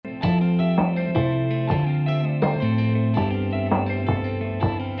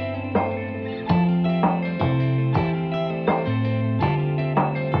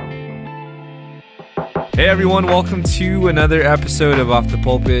Hey everyone, welcome to another episode of Off the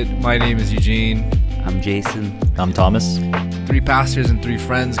Pulpit. My name is Eugene. I'm Jason. I'm Thomas. Three pastors and three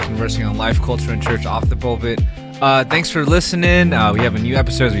friends conversing on life, culture, and church off the pulpit. Thanks for listening. We have a new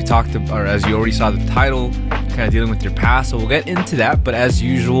episode as we talked about, or as you already saw the title, kind of dealing with your past. So we'll get into that. But as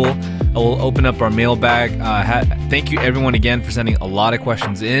usual, we'll open up our mailbag. Thank you everyone again for sending a lot of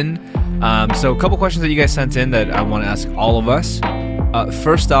questions in. So a couple questions that you guys sent in that I want to ask all of us.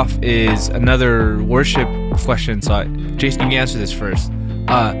 First off is another worship question. So Jason, you can answer this first.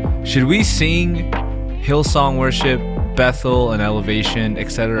 Should we sing Hillsong worship, Bethel and Elevation,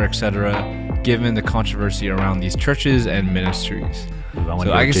 etc., given the controversy around these churches and ministries? I want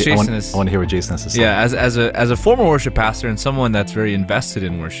to hear what Jason has to say. Yeah, as a former worship pastor and someone that's very invested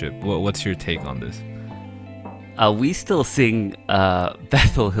in worship, what's your take on this? We still sing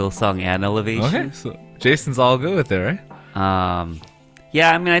Bethel, Hillsong, and Elevation. Okay, so Jason's all good with it, right?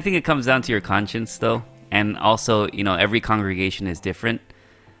 Yeah, I mean, I think it comes down to your conscience, though. And also, every congregation is different.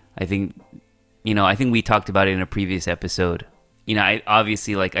 I think we talked about it in a previous episode.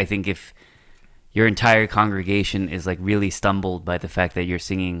 I think if your entire congregation is like really stumbled by the fact that you're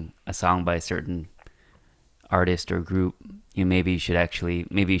singing a song by a certain artist or group, maybe you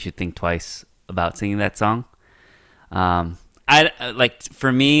should think twice about singing that song.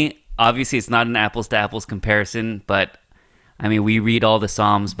 For me, obviously it's not an apples to apples comparison, but I mean, we read all the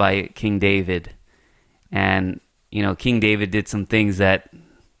Psalms by King David, and King David did some things that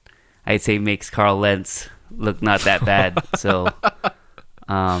I'd say makes Carl Lentz look not that bad. So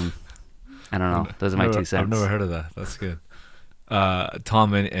I don't know. Those are my 2 cents. I've never heard of that. That's good.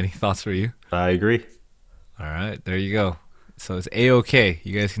 Tom, any thoughts for you? I agree. All right, there you go. So it's A-OK.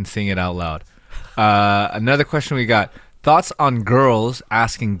 You guys can sing it out loud. Another question we got. Thoughts on girls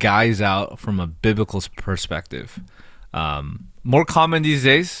asking guys out from a biblical perspective. More common these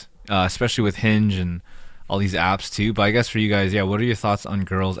days, especially with Hinge and all these apps too. But I guess for you guys, what are your thoughts on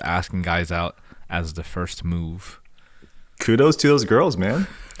girls asking guys out as the first move? Kudos to those girls, man.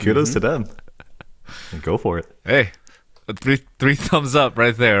 Kudos to them. Go for it. Hey, three thumbs up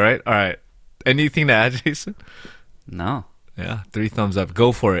right there, right? All right. Anything to add, Jason? No. Yeah, 3 thumbs up.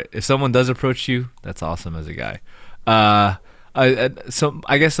 Go for it. If someone does approach you, that's awesome as a guy. So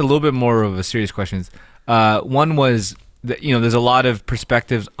I guess a little bit more of a serious questions. One was that, there's a lot of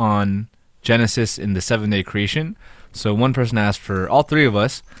perspectives on Genesis in the 7-day creation. So one person asked for all three of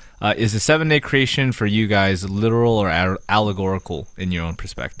us, is the 7-day creation for you guys literal or allegorical in your own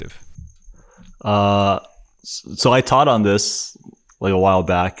perspective? So I taught on this like a while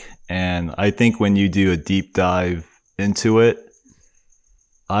back, and I think when you do a deep dive into it,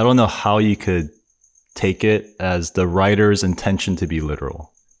 I don't know how you could take it as the writer's intention to be literal.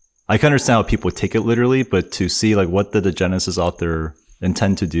 I can understand how people take it literally, but to see like what did the Genesis author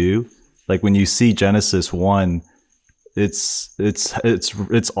intend to do, like when you see Genesis 1,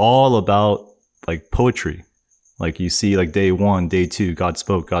 it's all about like poetry. Like you see like day 1, day 2, God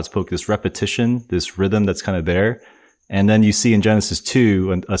spoke, this repetition, this rhythm that's kind of there. And then you see in Genesis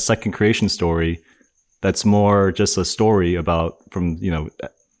 2 a second creation story that's more just a story about from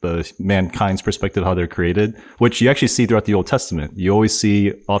the mankind's perspective, how they're created, which you actually see throughout the Old Testament. You always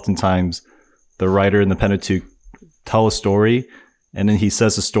see oftentimes the writer in the Pentateuch tell a story, and then he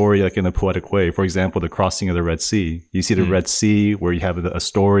says a story like in a poetic way. For example, the crossing of the Red Sea. You see the Red Sea where you have a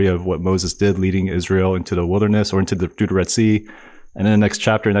story of what Moses did leading Israel into the wilderness or through the Red Sea. And in the next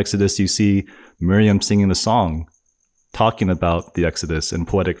chapter in Exodus, you see Miriam singing a song talking about the Exodus in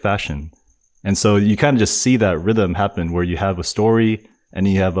poetic fashion. And so you kind of just see that rhythm happen where you have a story and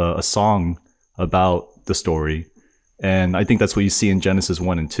you have a song about the story. And I think that's what you see in Genesis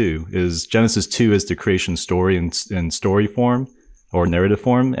 1 and 2. Is Genesis 2 is the creation story in story form or narrative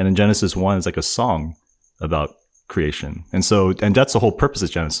form. And in Genesis 1 is like a song about creation. And that's the whole purpose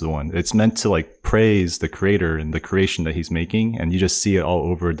of Genesis 1. It's meant to like praise the creator and the creation that he's making. And you just see it all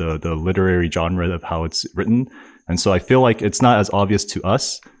over the literary genre of how it's written. And so I feel like it's not as obvious to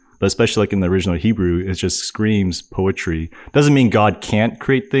us, but especially like in the original Hebrew, it just screams poetry. Doesn't mean God can't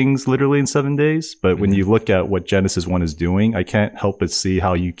create things literally in 7 days, but when you look at what Genesis 1 is doing, I can't help but see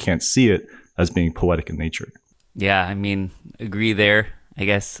how you can't see it as being poetic in nature. Yeah, I mean, agree there. I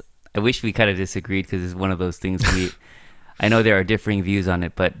guess I wish we kind of disagreed because it's one of those things I know there are differing views on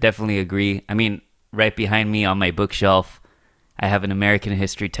it, but definitely agree. I mean, right behind me on my bookshelf, I have an American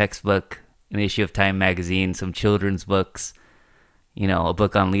history textbook, an issue of Time magazine, some children's books, a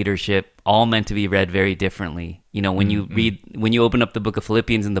book on leadership, all meant to be read very differently. When you open up the book of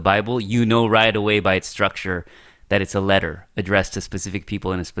Philippians in the Bible, right away by its structure that it's a letter addressed to specific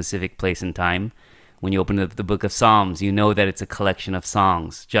people in a specific place and time. when you open up the book of Psalms, you know that it's a collection of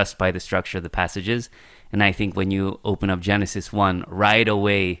songs just by the structure of the passages. And I think when you open up Genesis 1, right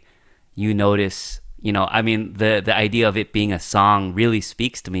away, you notice, I mean, the idea of it being a song really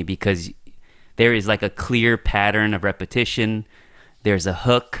speaks to me, because there is like a clear pattern of repetition. There's a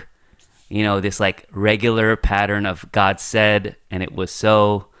hook, this like regular pattern of God said, and it was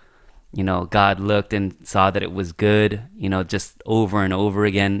so, God looked and saw that it was good, just over and over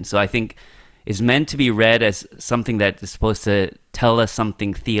again. So I think it's meant to be read as something that is supposed to tell us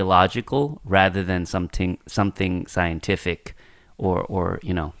something theological rather than something scientific or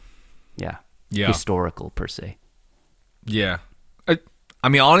historical per se. Yeah. I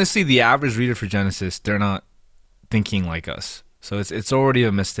mean, honestly, the average reader for Genesis, they're not thinking like us. So it's already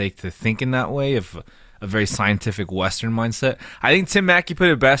a mistake to think in that way, of a very scientific Western mindset. I think Tim Mackey put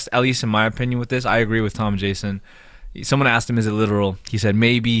it best, at least in my opinion, with this. I agree with Tom and Jason. Someone asked him, is it literal? He said,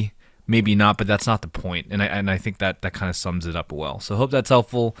 maybe not, but that's not the point. And I think that kind of sums it up well. So I hope that's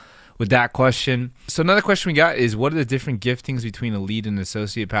helpful with that question. So another question we got is, what are the different giftings between a lead and an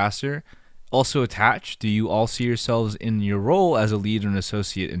associate pastor? Also attached, do you all see yourselves in your role as a lead or an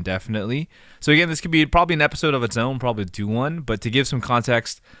associate indefinitely? So again, this could be probably an episode of its own, probably do one, but to give some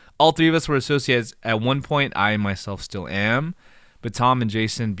context, all three of us were associates at one point. I myself still am, but Tom and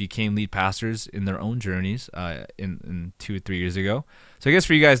Jason became lead pastors in their own journeys in 2 or 3 years ago. So I guess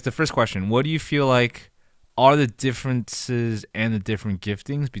for you guys, the first question, what do you feel like are the differences and the different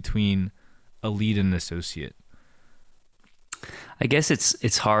giftings between a lead and an associate? I guess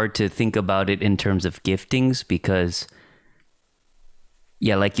it's hard to think about it in terms of giftings because,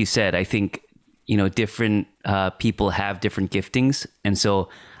 yeah, like you said, I think, different people have different giftings. And so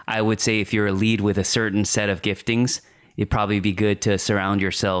I would say if you're a lead with a certain set of giftings, it'd probably be good to surround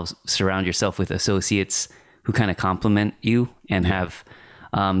yourself with associates who kind of complement you and have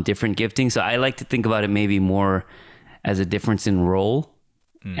different giftings. So I like to think about it maybe more as a difference in role.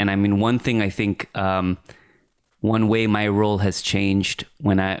 And I mean, one thing I think, one way my role has changed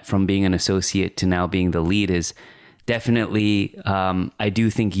from being an associate to now being the lead is definitely, I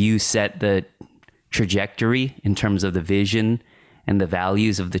do think you set the trajectory in terms of the vision and the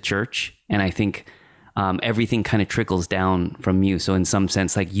values of the church. And I think everything kind of trickles down from you. So in some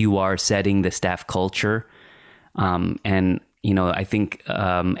sense, like you are setting the staff culture. And, I think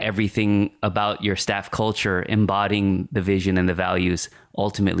everything about your staff culture, embodying the vision and the values,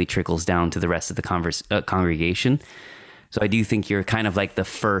 ultimately trickles down to the rest of the congregation. So I do think you're kind of like the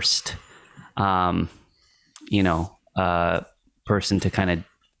first, person to kind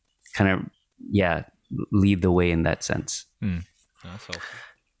of, lead the way in that sense. That's helpful.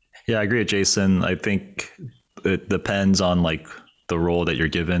 Yeah, I agree with Jason. I think it depends on like the role that you're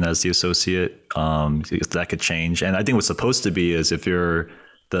given as the associate. That could change. And I think what's supposed to be is if you're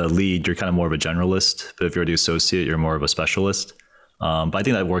the lead, you're kind of more of a generalist. But if you're the associate, you're more of a specialist. But I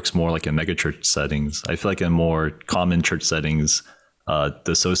think that works more like in megachurch settings. I feel like in more common church settings, the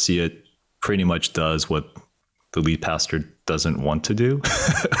associate pretty much does what the lead pastor doesn't want to do. It's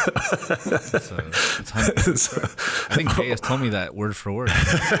I think Jay has told me that word for word.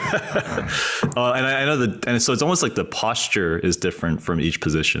 And I know and so it's almost like the posture is different from each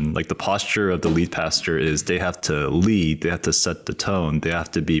position. Like the posture of the lead pastor is they have to lead, they have to set the tone, they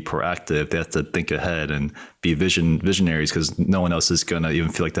have to be proactive, they have to think ahead and be visionaries because no one else is going to even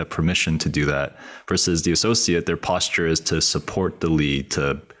feel like they have permission to do that. Versus the associate, their posture is to support the lead,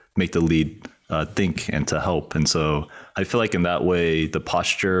 to make the lead think and to help. And so I feel like in that way, the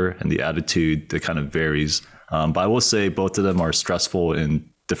posture and the attitude, it kind of varies. But I will say both of them are stressful in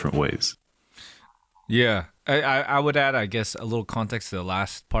different ways. Yeah. I would add, I guess, a little context to the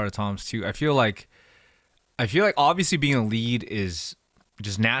last part of Tom's too. I feel like obviously being a lead is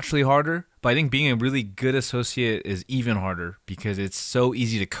just naturally harder, but I think being a really good associate is even harder because it's so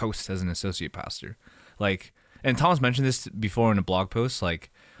easy to coast as an associate pastor. Like, and Tom's mentioned this before in a blog post,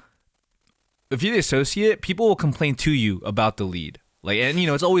 like, if you're the associate, people will complain to you about the lead. Like, and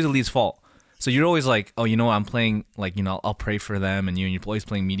it's always the lead's fault. So you're always like, oh, I'm playing, like, I'll pray for them, and you're always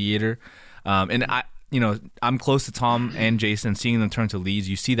playing mediator. And I'm close to Tom and Jason, seeing them turn to leads.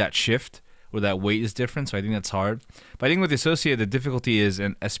 You see that shift where that weight is different. So I think that's hard. But I think with the associate, the difficulty is,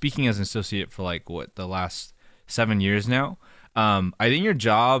 and speaking as an associate for like the last 7 years now, I think your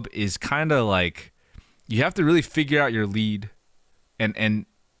job is kind of like you have to really figure out your lead, and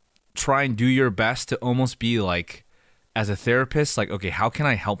try and do your best to almost be like, as a therapist, like, okay, how can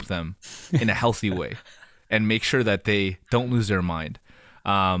I help them in a healthy way and make sure that they don't lose their mind?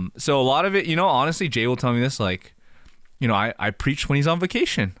 So a lot of it, honestly, Jay will tell me this, like, I preach when he's on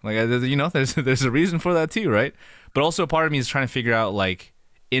vacation. Like, there's a reason for that too, right? But also part of me is trying to figure out, like,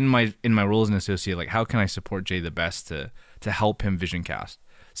 in my role as an associate, like how can I support Jay the best to help him vision cast?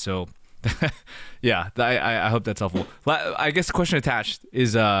 So yeah, I hope that's helpful. I guess the question attached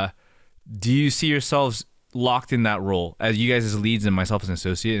is, do you see yourselves locked in that role as you guys as leads and myself as an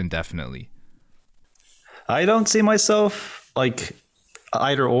associate? Indefinitely. I don't see myself like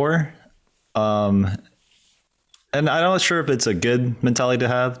either or. And I'm not sure if it's a good mentality to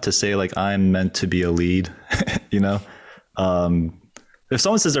have, to say like I'm meant to be a lead, you know? If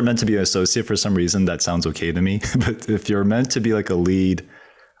someone says they're meant to be an associate for some reason, that sounds okay to me. But if you're meant to be like a lead,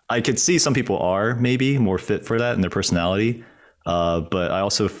 I could see some people are maybe more fit for that in their personality. But I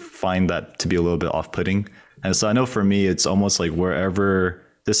also find that to be a little bit off-putting. And so I know for me, it's almost like wherever,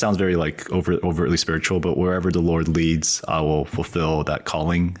 this sounds very like overtly spiritual, but wherever the Lord leads, I will fulfill that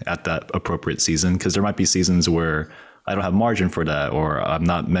calling at that appropriate season. Because there might be seasons where I don't have margin for that, or I'm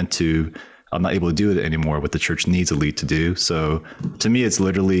not able to do it anymore, what the church needs a lead to do. So to me, it's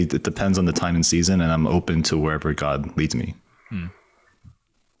literally, it depends on the time and season, and I'm open to wherever God leads me.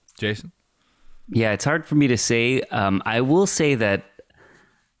 Jason? Yeah, it's hard for me to say. I will say that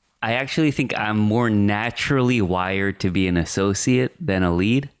I actually think I'm more naturally wired to be an associate than a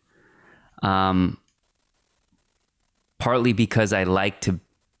lead. Partly because I like to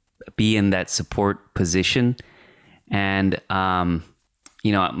be in that support position. And,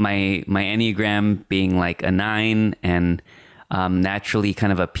 you know, my Enneagram being like a 9 and naturally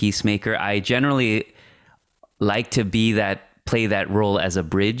kind of a peacemaker, I generally like to play that role as a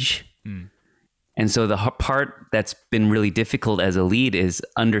bridge. And so the part that's been really difficult as a lead is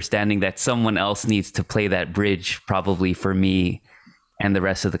understanding that someone else needs to play that bridge, probably for me and the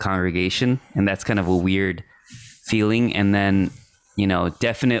rest of the congregation. And that's kind of a weird feeling. And then, you know,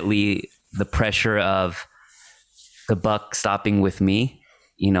 definitely the pressure of the buck stopping with me.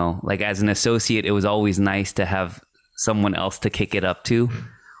 You know, like as an associate, it was always nice to have someone else to kick it up to.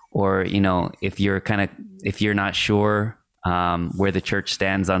 Or, you know, if you're not sure where the church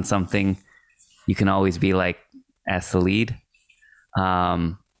stands on something, you can always be like, ask the lead.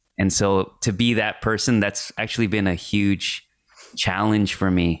 And so to be that person, that's actually been a huge challenge for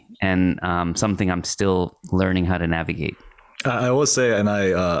me, and something I'm still learning how to navigate. I will say, and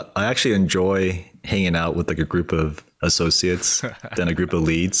I actually enjoy hanging out with like a group of associates than a group of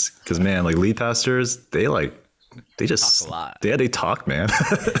leads. Because man, like lead pastors, they just talk a lot. They talk, man.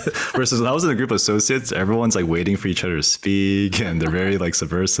 Versus when I was in a group of associates, everyone's like waiting for each other to speak, and they're very like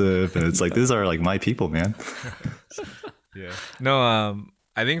subversive, and it's like these are like my people, man. Yeah. No,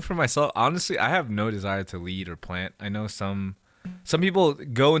 I think for myself, honestly, I have no desire to lead or plant. I know some people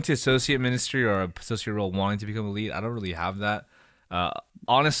go into associate ministry or associate role wanting to become a lead. I don't really have that.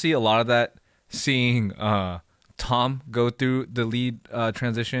 Honestly, a lot of that, seeing Tom go through the lead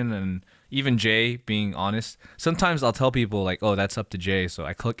transition, and even Jay, being honest, sometimes I'll tell people like, "Oh, that's up to Jay," so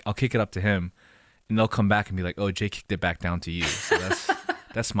I'll kick it up to him, and they'll come back and be like, "Oh, Jay kicked it back down to you." So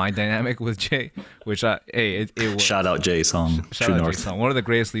that's my dynamic with Jay. Which it works. Shout out Jay Song, Shout True out North. Jay Song, one of the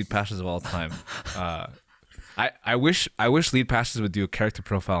greatest lead pastors of all time. I wish lead pastors would do a character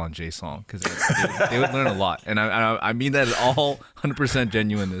profile on Jay Song, because they would learn a lot, and I mean that in all 100%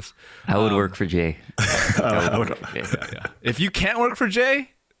 genuineness. I would work for Jay. Yeah. If you can't work for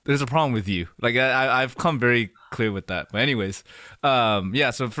Jay, there's a problem with you. Like I've come very clear with that. But anyways,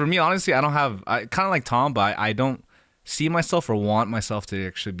 so for me, honestly, I kind of like Tom, but I don't see myself or want myself to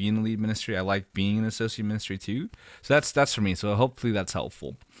actually be in the lead ministry. I like being in the associate ministry too. So that's for me. So hopefully that's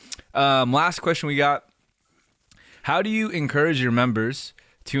helpful. Last question we got. How do you encourage your members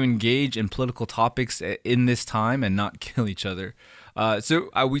to engage in political topics in this time and not kill each other?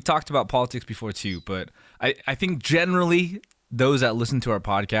 We talked about politics before too, but I think generally those that listen to our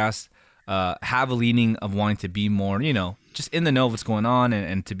podcast have a leaning of wanting to be more, just in the know of what's going on,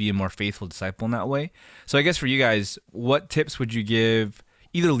 and to be a more faithful disciple in that way. So I guess for you guys, what tips would you give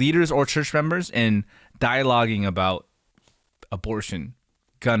either leaders or church members in dialoguing about abortion,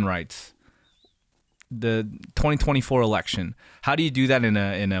 gun rights, the 2024 election? How do you do that in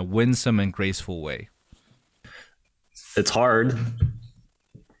a winsome and graceful way? It's hard,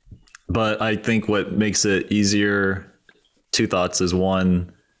 but I think what makes it easier, two thoughts is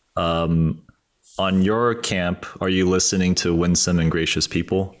one, on your camp, are you listening to winsome and gracious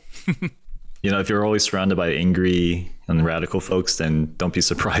people? If you're always surrounded by angry and radical folks, then don't be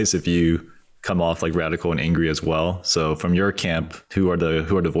surprised if you come off like radical and angry as well. So from your camp, who are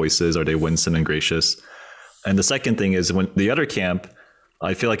the voices? Are they winsome and gracious? And the second thing is, when the other camp,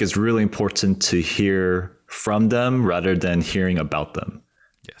 I feel like it's really important to hear from them rather than hearing about them.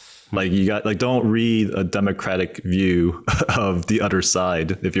 Yes. Don't read a Democratic view of the other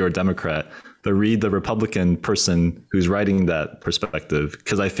side if you're a Democrat. but read the Republican person who's writing that perspective,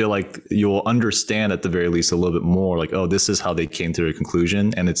 because I feel like you'll understand at the very least a little bit more, like, oh, this is how they came to a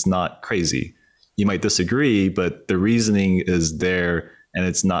conclusion, and it's not crazy. You might disagree, but the reasoning is there, and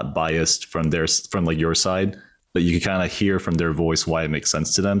it's not biased from like your side, but you can kind of hear from their voice why it makes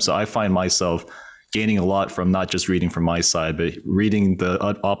sense to them. So I find myself gaining a lot from not just reading from my side, but reading the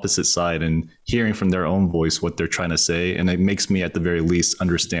opposite side and hearing from their own voice what they're trying to say. And it makes me, at the very least,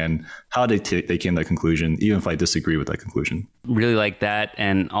 understand how they came to that conclusion, even if I disagree with that conclusion. Really like that.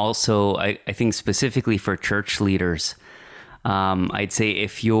 And also, I think specifically for church leaders, I'd say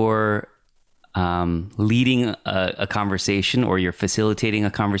if you're leading a conversation or you're facilitating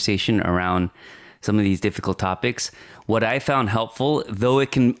a conversation around some of these difficult topics, what I found helpful, though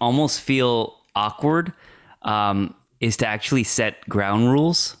it can almost feel awkward, is to actually set ground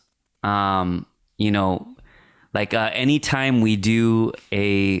rules. Anytime we do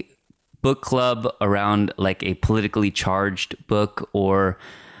a book club around like a politically charged book or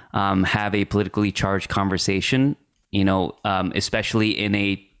have a politically charged conversation, especially in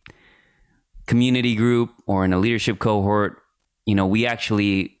a community group or in a leadership cohort, we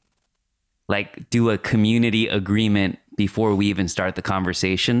actually like do a community agreement before we even start the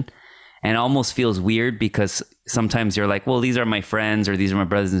conversation. And it almost feels weird because sometimes you're like, well, these are my friends or these are my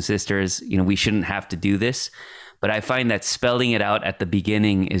brothers and sisters. We shouldn't have to do this. But I find that spelling it out at the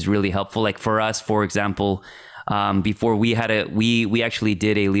beginning is really helpful. Like for us, for example, before we actually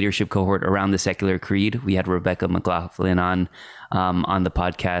did a leadership cohort around the secular creed. We had Rebecca McLaughlin on the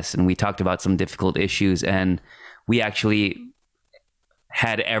podcast, and we talked about some difficult issues. And we actually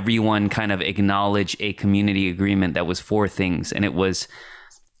had everyone kind of acknowledge a community agreement that was 4 things. And it was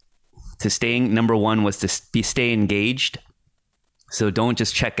number 1 was to stay engaged. So don't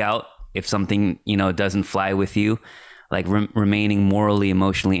just check out if something, doesn't fly with you, like remaining morally,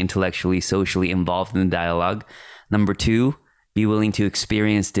 emotionally, intellectually, socially involved in the dialogue. Number 2, be willing to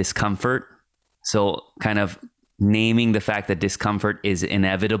experience discomfort. So kind of naming the fact that discomfort is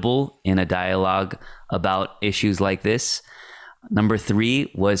inevitable in a dialogue about issues like this. Number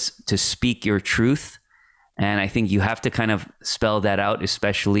 3 was to speak your truth. And I think you have to kind of spell that out,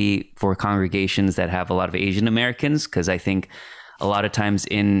 especially for congregations that have a lot of Asian Americans, because I think a lot of times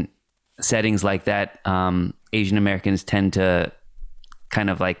in settings like that, Asian Americans tend to kind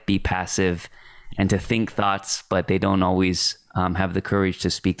of like be passive and to think thoughts, but they don't always have the courage to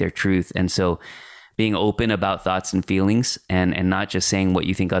speak their truth. And so being open about thoughts and feelings and not just saying what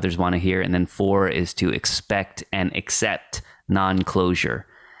you think others want to hear. And then 4 is to expect and accept non-closure.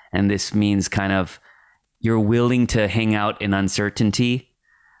 And this means kind of you're willing to hang out in uncertainty.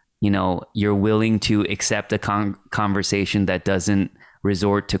 You're willing to accept a conversation that doesn't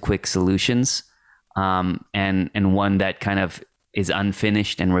resort to quick solutions, and one that kind of is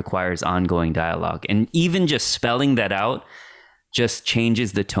unfinished and requires ongoing dialogue. And even just spelling that out just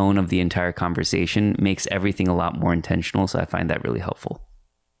changes the tone of the entire conversation, makes everything a lot more intentional. So I find that really helpful.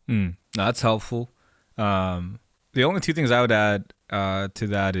 That's helpful. The only 2 things I would add to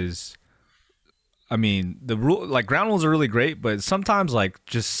that is, the rule, like ground rules are really great, but sometimes like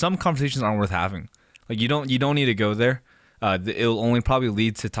just some conversations aren't worth having. Like you don't need to go there. It'll only probably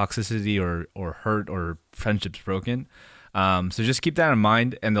lead to toxicity or hurt or friendships broken. So just keep that in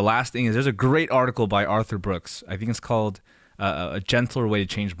mind. And the last thing is, there's a great article by Arthur Brooks. I think it's called A Gentler Way to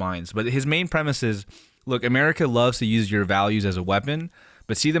Change Minds. But his main premise is, look, America loves to use your values as a weapon,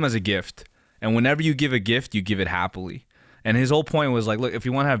 but see them as a gift. And whenever you give a gift, you give it happily. And his whole point was like, look, if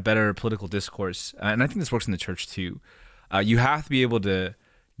you want to have better political discourse, and I think this works in the church too, you have to be able to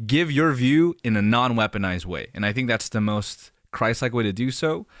give your view in a non-weaponized way. And I think that's the most Christ-like way to do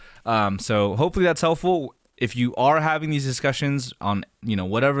so. So hopefully that's helpful. If you are having these discussions on,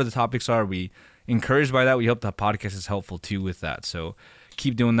 whatever the topics are, we encouraged by that. We hope the podcast is helpful too with that. So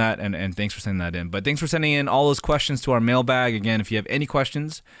keep doing that, and thanks for sending that in. But thanks for sending in all those questions to our mailbag. Again, if you have any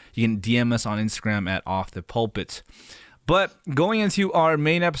questions, you can DM us on Instagram at Off the Pulpit. But going into our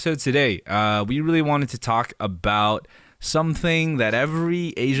main episode today, we really wanted to talk about something that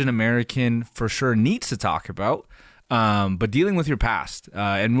every Asian American for sure needs to talk about, but dealing with your past.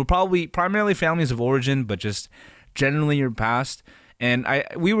 And we're probably primarily families of origin, but just generally your past. And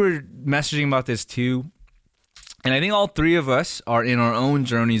we were messaging about this too. And I think all 3 of us are in our own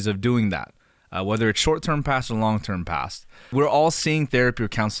journeys of doing that, whether it's short-term past or long-term past. We're all seeing therapy or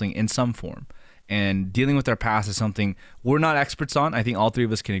counseling in some form. And dealing with our past is something we're not experts on. I think all 3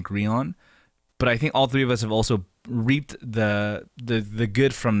 of us can agree on. But I think all 3 of us have also reaped the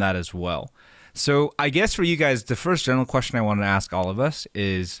good from that as well. So I guess for you guys, the first general question I want to ask all of us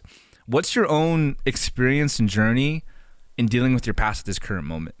is, what's your own experience and journey in dealing with your past at this current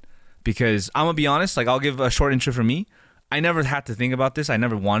moment? because I'm gonna be honest. Like, I'll give a short intro for me. I never had to think about this. I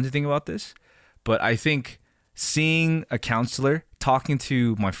never wanted to think about this, but I think seeing a counselor, talking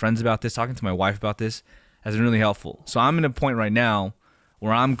to my friends about this, talking to my wife about this, has been really helpful. So I'm in a point right now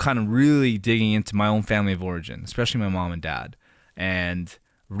where I'm kind of really digging into my own family of origin, especially my mom and dad, and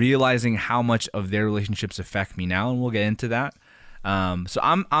realizing how much of their relationships affect me now, and we'll get into that. So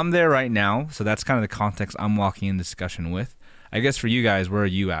I'm there right now. So that's kind of the context I'm walking in discussion with. I guess for you guys, where are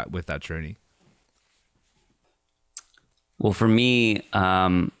you at with that journey? Well, for me,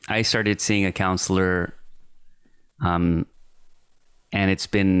 I started seeing a counselor, and it's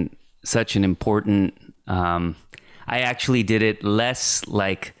been such an important. I actually did it less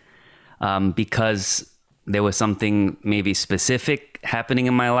like because there was something maybe specific happening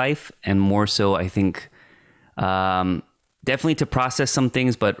in my life, and more so, I think, definitely to process some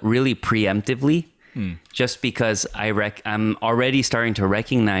things, but really preemptively. Just because I'm already starting to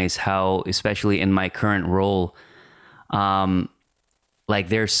recognize how, especially in my current role, like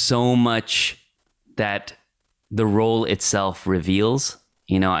there's so much that the role itself reveals.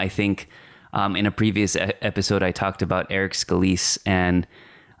 You know, I think in a previous episode, I talked about Eric Scalise, and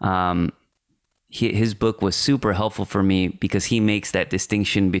his book was super helpful for me because he makes that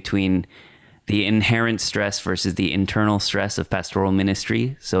distinction between the inherent stress versus the internal stress of pastoral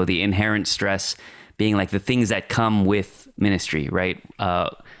ministry. So the inherent stress being like the things that come with ministry, right?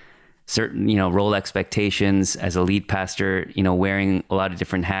 Certain, role expectations as a lead pastor, wearing a lot of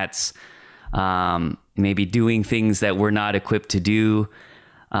different hats, maybe doing things that we're not equipped to do,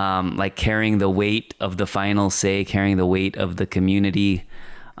 like carrying the weight of the final say, carrying the weight of the community.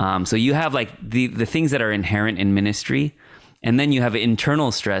 So you have like the things that are inherent in ministry, and then you have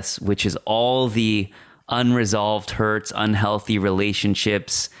internal stress, which is all the unresolved hurts, unhealthy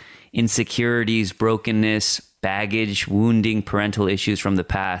relationships, insecurities, brokenness, baggage, wounding, parental issues from the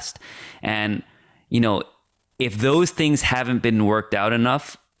past. And, if those things haven't been worked out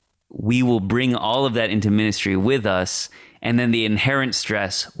enough, we will bring all of that into ministry with us. And then the inherent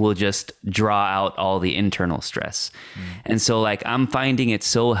stress will just draw out all the internal stress. And so like, I'm finding it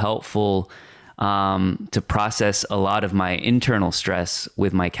so helpful to process a lot of my internal stress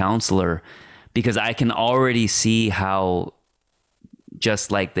with my counselor, because I can already see how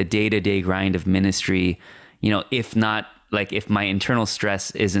just like the day-to-day grind of ministry, if my internal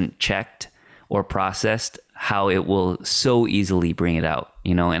stress isn't checked or processed, how it will so easily bring it out,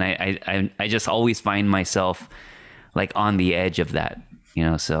 and I just always find myself like on the edge of that,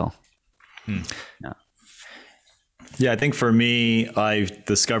 so. Yeah. Yeah, I think for me, I've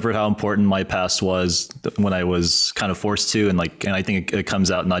discovered how important my past was when I was kind of forced to, and I think it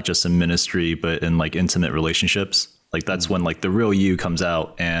comes out not just in ministry, but in like intimate relationships. Like that's when like the real you comes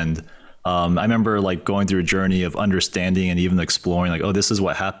out. And I remember like going through a journey of understanding and even exploring like, oh, this is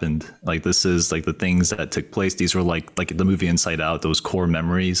what happened. Like this is like the things that took place. These were like the movie Inside Out, those core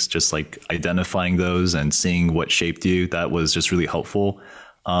memories, just like identifying those and seeing what shaped you. That was just really helpful.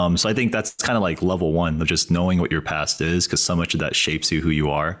 So I think that's kind of like level one of just knowing what your past is, because so much of that shapes you, who you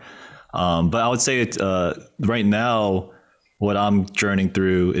are. But I would say right now, what I'm journeying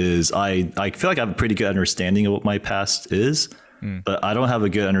through is I feel like I have a pretty good understanding of what my past is, but I don't have a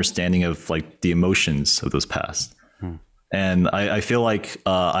good understanding of like the emotions of those past. And I feel like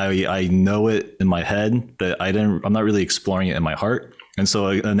I know it in my head, but I'm not really exploring it in my heart. And so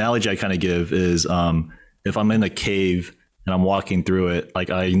an analogy I kind of give is if I'm in a cave and I'm walking through it, like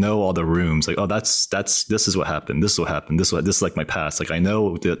I know all the rooms, like, oh, this is what happened. This is what happened. This is like my past. Like I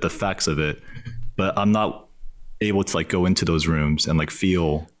know the facts of it, but I'm not able to like go into those rooms and like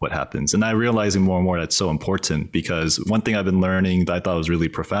feel what happens. And I'm realizing more and more that's so important, because one thing I've been learning that I thought was really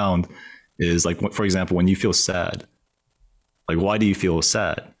profound is like, for example, when you feel sad, like why do you feel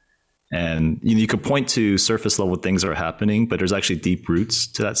sad? And you could point to surface level things that are happening, but there's actually deep roots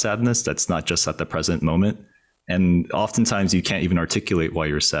to that sadness that's not just at the present moment. And oftentimes you can't even articulate why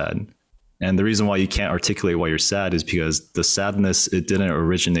you're sad. And the reason why you can't articulate why you're sad is because the sadness, it didn't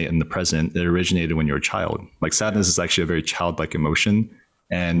originate in the present. It originated when you were a child. Like sadness is actually a very childlike emotion.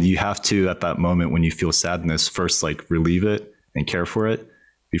 And you have to, at that moment when you feel sadness, first like relieve it and care for it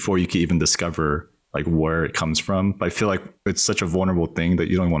before you can even discover like where it comes from. But I feel like it's such a vulnerable thing that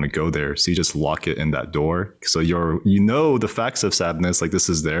you don't want to go there. So you just lock it in that door. So the facts of sadness, like this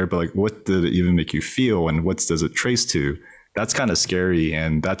is there, but like what did it even make you feel, and what does it trace to? That's kind of scary.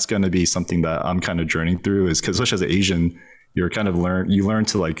 And that's going to be something that I'm kind of journeying through, is because especially as an Asian, you learn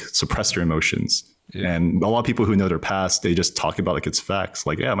to like suppress your emotions. Yeah. And a lot of people who know their past, they just talk about like it's facts.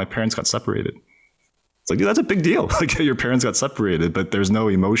 Like, yeah, my parents got separated. It's like, dude, that's a big deal. Like your parents got separated, but there's no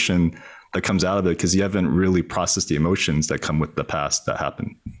emotion that comes out of it because you haven't really processed the emotions that come with the past that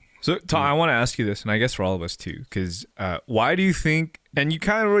happened. So, Tom, I want to ask you this, and I guess for all of us too, because why do you think, and you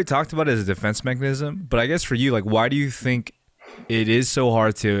kind of already talked about it as a defense mechanism, but I guess for you, like, why do you think it is so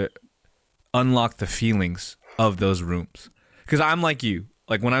hard to unlock the feelings of those rooms? Because I'm like you.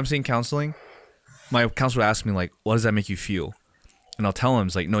 Like, when I'm seeing counseling, my counselor asks me, like, what does that make you feel? And I'll tell him,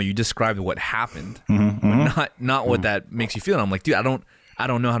 it's like, no, you described what happened, but not what that makes you feel. And I'm like, dude, I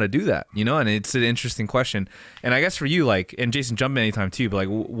don't know how to do that, you know? And it's an interesting question. And I guess for you, like, and Jason, jump in anytime too, but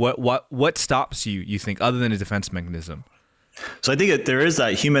like, what stops you think, other than a defense mechanism? So I think there is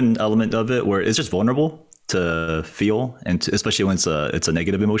that human element of it where it's just vulnerable to feel, and especially when it's a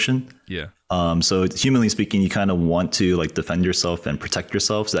negative emotion. Yeah. So humanly speaking, you kind of want to like defend yourself and protect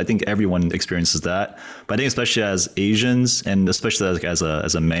yourself. So I think everyone experiences that. But I think especially as Asians, and especially as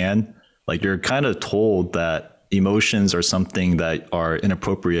a man, like you're kind of told that emotions are something that are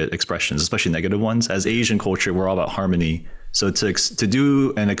inappropriate expressions, especially negative ones. As Asian culture, we're all about harmony. So to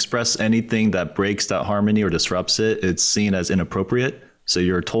do and express anything that breaks that harmony or disrupts it, it's seen as inappropriate. So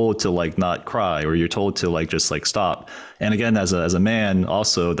you're told to like not cry, or you're told to like just like stop. And again, as a man,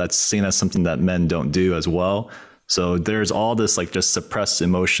 also that's seen as something that men don't do as well. So there's all this like just suppressed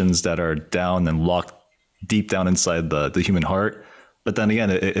emotions that are down and locked deep down inside the human heart. But then again,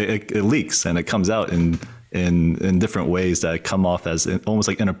 it leaks and it comes out in different ways that come off as almost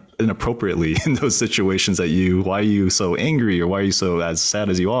like inappropriately in those situations why are you so angry, or why are you so as sad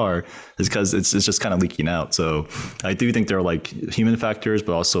as you are, is because it's just kind of leaking out. So I do think there are like human factors,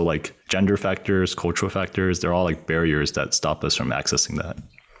 but also like gender factors, cultural factors. They're all like barriers that stop us from accessing that.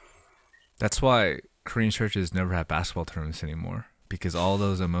 That's why Korean churches never have basketball tournaments anymore, because all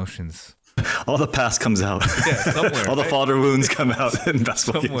those emotions, all the past comes out. Yeah, somewhere. All the father wounds come out in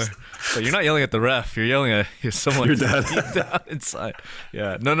basketball somewhere. games. So you're not yelling at the ref. You're yelling at someone Your dad. deep down inside.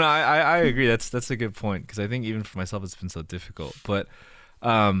 Yeah. No. I agree. That's a good point, because I think even for myself, it's been so difficult. But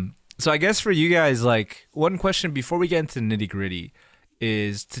so I guess for you guys, like, one question before we get into nitty gritty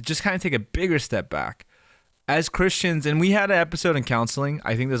is to just kind of take a bigger step back as Christians. And we had an episode on counseling.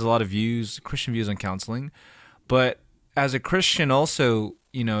 I think there's a lot of Christian views on counseling, but as a Christian also,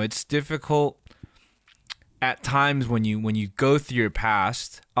 you know, it's difficult at times when you go through your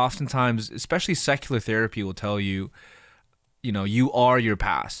past. Oftentimes, especially secular therapy will tell you, you know, you are your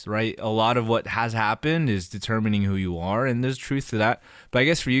past, right? A lot of what has happened is determining who you are, and there's truth to that. But I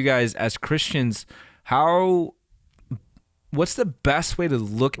guess for you guys as Christians, what's the best way to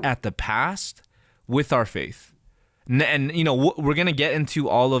look at the past with our faith? And you know, we're gonna get into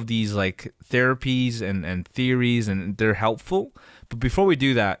all of these like therapies and theories, and they're helpful. But before we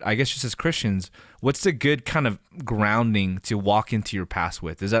do that, I guess just as Christians, what's the good kind of grounding to walk into your past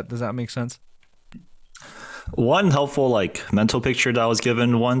with? Does that make sense? One helpful like mental picture that I was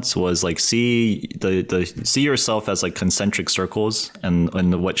given once was like see yourself as like concentric circles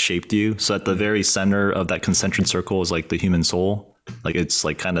and what shaped you. So at the very center of that concentric circle is like the human soul. Like it's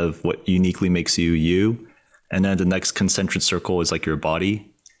like kind of what uniquely makes you you. And then the next concentric circle is like your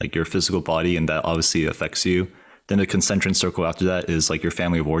body, like your physical body, and that obviously affects you. Then the concentric circle after that is like your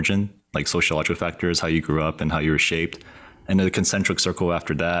family of origin, like sociological factors, how you grew up and how you were shaped. And then the concentric circle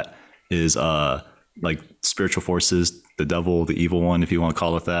after that is like spiritual forces, the devil, the evil one, if you want to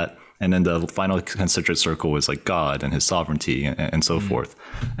call it that. And then the final concentric circle is like God and his sovereignty and so forth.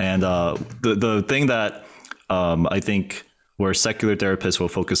 And the thing that I think where secular therapists will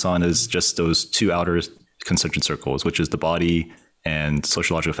focus on is just those two outer concentric circles, which is the body and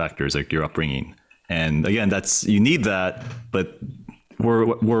sociological factors like your upbringing. And again, you need that, but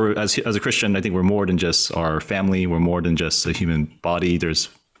we're as a Christian, I think we're more than just our family. We're more than just a human body.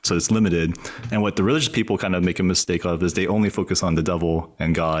 So it's limited. And what the religious people kind of make a mistake of is they only focus on the devil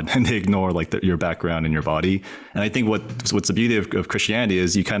and God, and they ignore like your background and your body. And I think what's the beauty of Christianity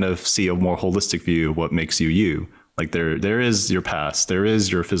is you kind of see a more holistic view of what makes you you. Like there is your past, there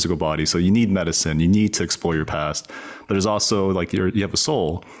is your physical body. So you need medicine, you need to explore your past. But there's also like you have a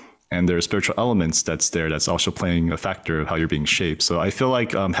soul, and there are spiritual elements that's also playing a factor of how you're being shaped. So I feel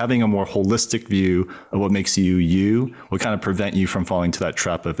like having a more holistic view of what makes you you will kind of prevent you from falling to that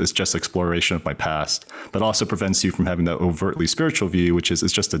trap of it's just exploration of my past, but also prevents you from having that overtly spiritual view, which is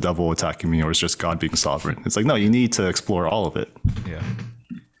it's just the devil attacking me, or it's just God being sovereign. It's like, no, you need to explore all of it. Yeah.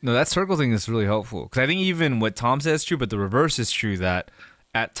 No, that circle thing is really helpful, because I think even what Tom says is true, but the reverse is true, that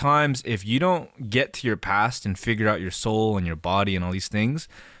at times, if you don't get to your past and figure out your soul and your body and all these things,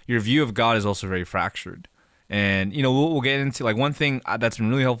 your view of God is also very fractured. And, you know, we'll get into, like, one thing that's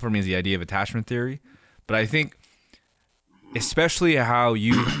been really helpful for me is the idea of attachment theory. But I think especially how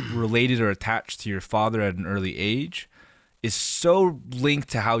you related or attached to your father at an early age is so linked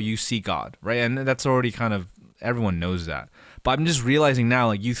to how you see God, right? And that's already kind of, everyone knows that. But I'm just realizing now,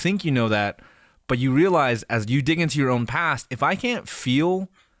 like, you think you know that, but you realize as you dig into your own past, if I can't feel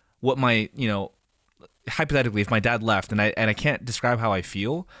what my, hypothetically, if my dad left and I can't describe how I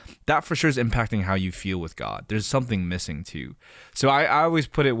feel, that for sure is impacting how you feel with God. There's something missing too. So I always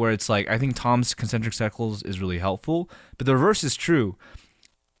put it where it's like, I think Tom's concentric circles is really helpful, but the reverse is true.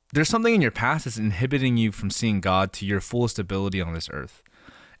 There's something in your past that's inhibiting you from seeing God to your fullest ability on this earth.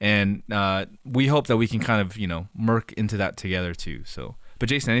 And we hope that we can kind of, murk into that together too. So, but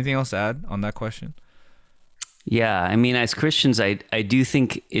Jason, anything else to add on that question? Yeah, I mean, as Christians, I do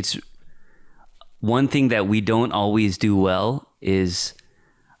think it's one thing that we don't always do well is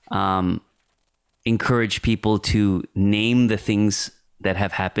encourage people to name the things that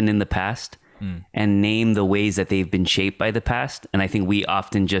have happened in the past and name the ways that they've been shaped by the past. And I think we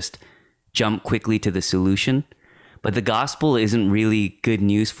often just jump quickly to the solution. But the gospel isn't really good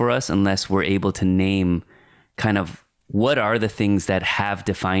news for us unless we're able to name kind of what are the things that have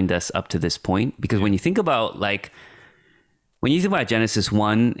defined us up to this point. Because when you think about Genesis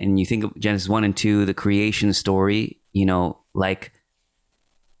 1 and you think of Genesis 1 and 2, the creation story, like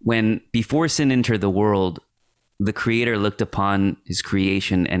when before sin entered the world, the creator looked upon his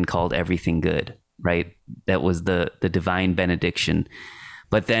creation and called everything good, right? That was the divine benediction.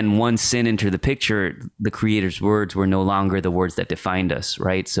 But then once sin entered the picture, the creator's words were no longer the words that defined us,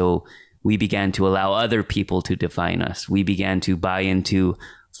 right? So we began to allow other people to define us. We began to buy into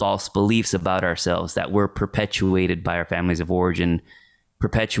false beliefs about ourselves that were perpetuated by our families of origin,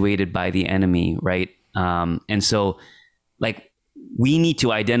 perpetuated by the enemy, right? And so, like, we need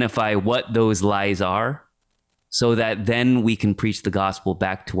to identify what those lies are so that then we can preach the gospel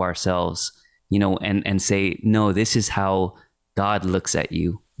back to ourselves, and say, no, this is how God looks at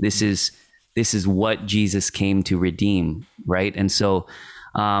you. This is what Jesus came to redeem, right? And so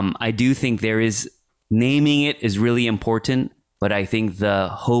I do think naming it is really important, but I think the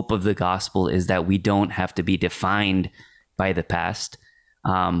hope of the gospel is that we don't have to be defined by the past,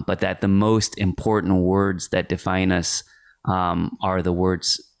 but that the most important words that define us are the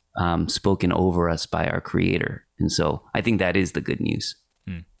words spoken over us by our Creator. And so I think that is the good news.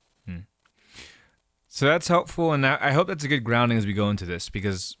 So that's helpful, and I hope that's a good grounding as we go into this,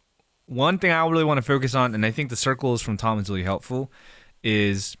 because one thing I really want to focus on, and I think the circles from Tom is really helpful,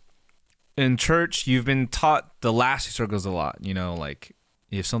 is in church, you've been taught the last two circles a lot. Like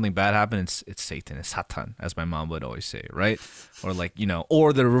if something bad happens, it's Satan, it's Satan, as my mom would always say, right? Or like,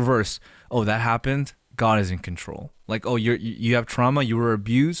 or the reverse. Oh, that happened. God is in control. Like, oh, you have trauma, you were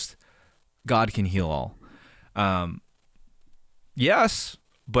abused. God can heal all. Yes,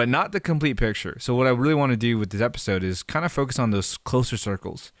 but not the complete picture. So what I really want to do with this episode is kind of focus on those closer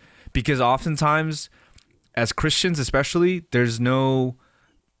circles, because oftentimes as Christians, especially, there's no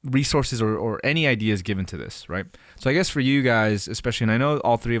resources or any ideas given to this, right? So I guess for you guys, especially, and I know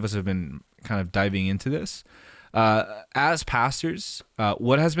all three of us have been kind of diving into this, as pastors,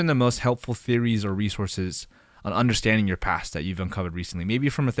 what has been the most helpful theories or resources on understanding your past that you've uncovered recently? Maybe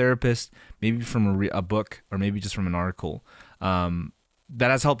from a therapist, maybe from a book, or maybe just from an article that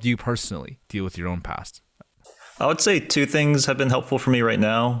has helped you personally deal with your own past. I would say two things have been helpful for me right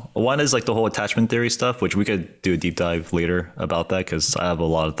now. One is like the whole attachment theory stuff, which we could do a deep dive later about that, because I have a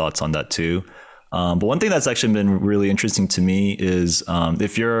lot of thoughts on that too. But one thing that's actually been really interesting to me is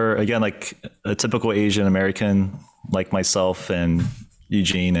if you're, again, like a typical Asian American like myself and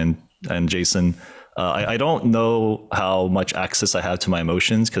Eugene and Jason, I don't know how much access I have to my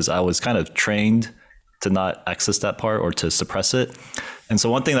emotions, because I was kind of trained to not access that part or to suppress it. And so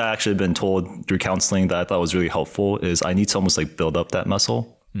one thing that I actually been told through counseling that I thought was really helpful is I need to almost like build up that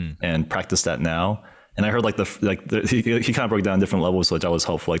muscle and practice that now. And I heard he kind of broke down different levels, which I was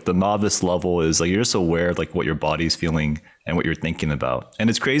helpful. Like the novice level is like you're just aware of like what your body's feeling and what you're thinking about. And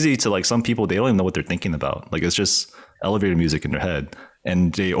it's crazy to like some people, they don't even know what they're thinking about. Like it's just elevator music in their head,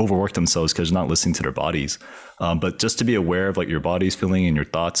 and they overwork themselves because they're not listening to their bodies. But just to be aware of like your body's feeling and your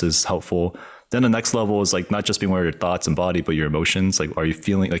thoughts is helpful. Then the next level is like not just being aware of your thoughts and body, but your emotions. Like, are you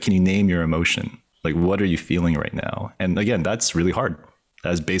feeling, like, can you name your emotion? Like, what are you feeling right now? And again, that's really hard,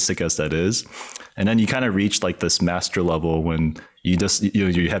 as basic as that is. And then you kind of reach like this master level when you just,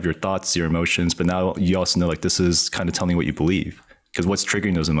 you have your thoughts, your emotions, but now you also know like this is kind of telling you what you believe, because what's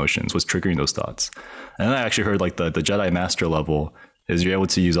triggering those emotions, what's triggering those thoughts. And then I actually heard like the Jedi master level is you're able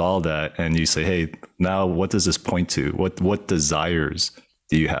to use all of that and you say, hey, now what does this point to? What desires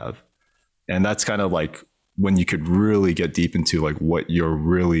do you have? And that's kind of like when you could really get deep into like what your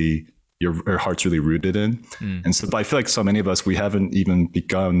heart's really rooted in. And so, but I feel like so many of us, we haven't even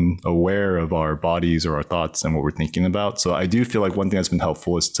become aware of our bodies or our thoughts and what we're thinking about. So I do feel like one thing that's been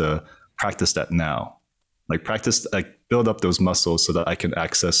helpful is to practice that now. Like practice build up those muscles so that I can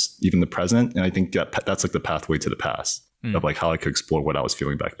access even the present. And I think that's like the pathway to the past of like how I could explore what I was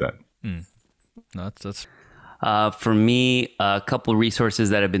feeling back then. No, that's For me, a couple resources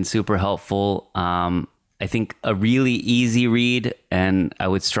that have been super helpful. I think a really easy read, and I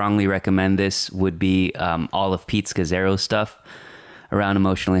would strongly recommend this, would be all of Pete Scazzero's stuff around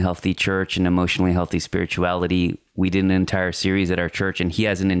emotionally healthy church and emotionally healthy spirituality. We did an entire series at our church, and he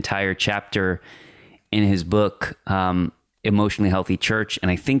has an entire chapter in his book, Emotionally Healthy Church, and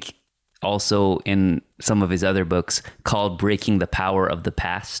I think also in some of his other books, called Breaking the Power of the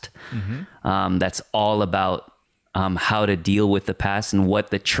Past. That's all about how to deal with the past and what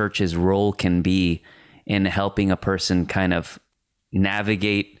the church's role can be in helping a person kind of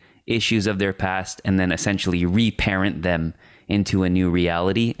navigate issues of their past and then essentially reparent them into a new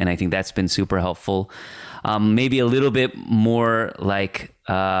reality. And I think that's been super helpful. Maybe a little bit more like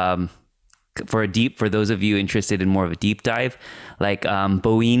for those of you interested in more of a deep dive, like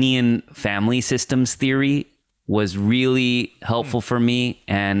Boehnian family systems theory was really helpful for me.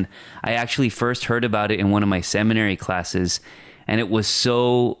 And I actually first heard about it in one of my seminary classes, and it was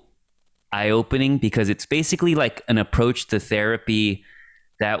so eye-opening because it's basically like an approach to therapy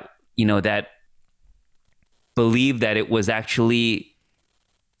that, you know, that believed that it was actually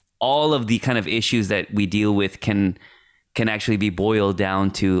all of the kind of issues that we deal with can actually be boiled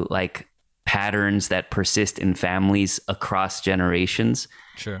down to like patterns that persist in families across generations.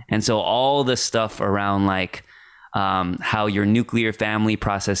 Sure. And so all the stuff around like how your nuclear family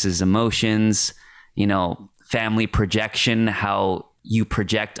processes emotions, you know, family projection, how you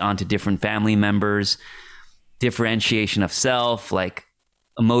project onto different family members, differentiation of self, like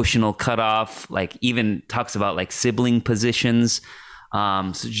emotional cutoff, like even talks about like sibling positions.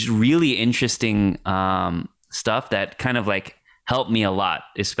 So just really interesting stuff that kind of like helped me a lot,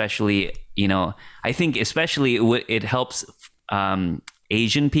 especially, you know, I think especially it helps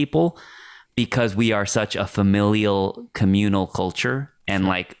Asian people because we are such a familial communal culture. And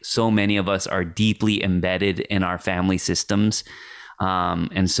like so many of us are deeply embedded in our family systems.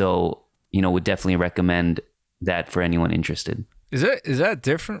 And so, you know, would definitely recommend that for anyone interested. Is that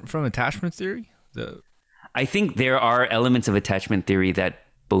different from attachment theory? I think there are elements of attachment theory that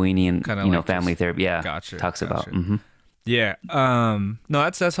Boehnian, Kinda you know, like family this. therapy, talks about. Mm-hmm. Yeah. No,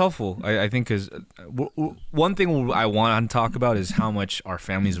 that's helpful. I think because one thing I want to talk about is how much our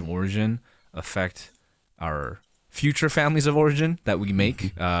families of origin affect our future families of origin that we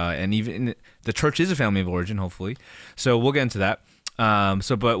make, and even the church is a family of origin, hopefully. So we'll get into that.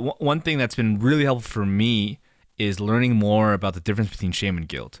 But one thing that's been really helpful for me is learning more about the difference between shame and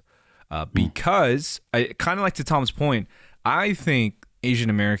guilt, because I kind of like to Tom's point. I think Asian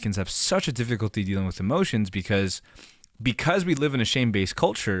Americans have such a difficulty dealing with emotions because we live in a shame-based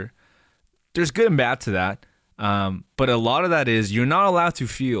culture. There's good and bad to that, but a lot of that is you're not allowed to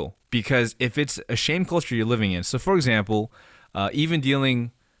feel, because if it's a shame culture you're living in. So, for example, even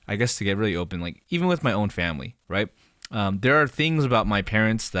dealing, I guess to get really open, like even with my own family, right? There are things about my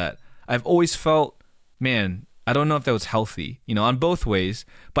parents that I've always felt, man, I don't know if that was healthy, you know, on both ways,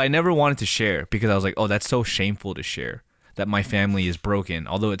 but I never wanted to share because I was like, oh, that's so shameful to share that my family is broken,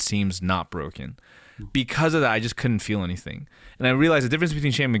 although it seems not broken. Because of that, I just couldn't feel anything. And I realized the difference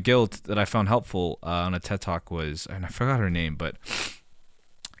between shame and guilt that I found helpful on a TED Talk was, and I forgot her name, but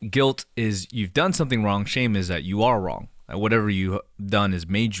guilt is you've done something wrong. Shame is that you are wrong. Whatever you've done has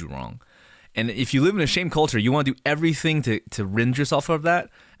made you wrong. And if you live in a shame culture, you want to do everything to rid yourself of that.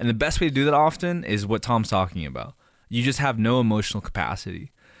 And the best way to do that often is what Tom's talking about. You just have no emotional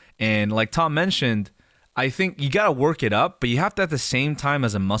capacity. And like Tom mentioned, I think you got to work it up, but you have to at the same time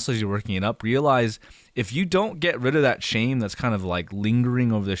as a muscle as you're working it up, realize if you don't get rid of that shame that's kind of like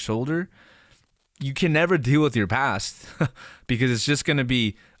lingering over the shoulder, you can never deal with your past because it's just going to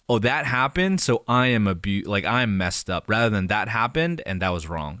be, oh, that happened, so I am I'm messed up, rather than that happened and that was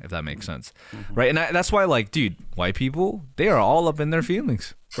wrong, if that makes sense. Right? And that's why, like, dude, white people, they are all up in their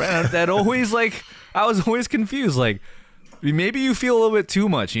feelings, right? That always, like, I was always confused, like, maybe you feel a little bit too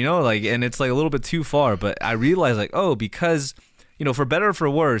much, you know, like, and it's like a little bit too far, but I realized, like, oh, because, you know, for better or for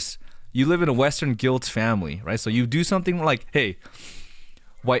worse, you live in a Western guilt family, right? So you do something like, hey,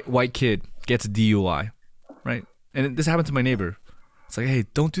 white kid gets a DUI, right? And this happened to my neighbor. It's like, hey,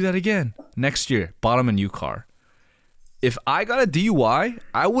 don't do that again. Next year, bought him a new car. If I got a DUI,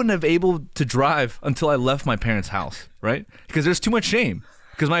 I wouldn't have able to drive until I left my parents' house, right? Because there's too much shame.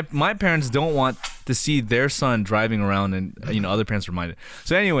 Because my parents don't want to see their son driving around and other parents reminded.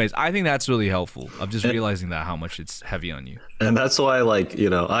 So anyways, I think that's really helpful of just realizing that how much it's heavy on you. And that's why,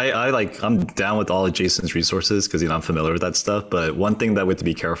 I'm down with all of Jason's resources because, I'm familiar with that stuff. But one thing that we have to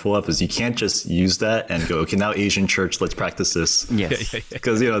be careful of is you can't just use that and go, okay, now Asian church, let's practice this. Yes.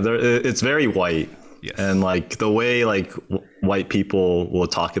 Because, it's very white. Yes. And like the way white people will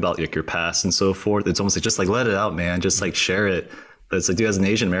talk about like your past and so forth, it's almost like just like let it out, man. Just like share it. But it's like, dude, as an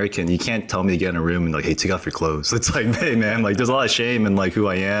Asian American, you can't tell me to get in a room and like, hey, take off your clothes. It's like, hey, man, like there's a lot of shame in like who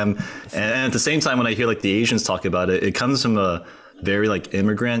I am. And at the same time, when I hear like the Asians talk about it, it comes from a very like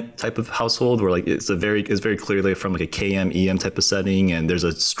immigrant type of household where like it's very clearly from like a KM EM type of setting, and there's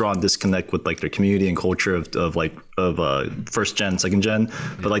a strong disconnect with like their community and culture of first gen, second gen,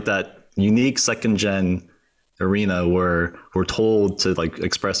 but like that unique second gen arena where we're told to like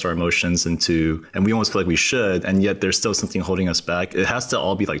express our emotions and we almost feel like we should, and yet there's still something holding us back. It has to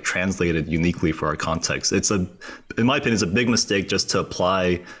all be like translated uniquely for our context. In my opinion, it's a big mistake just to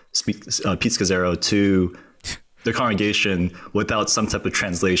apply Pete Scazzaro to the congregation without some type of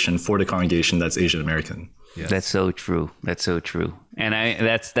translation for the congregation that's Asian American. Yes. That's so true. That's so true. And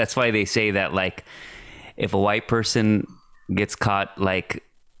that's why they say that like if a white person gets caught like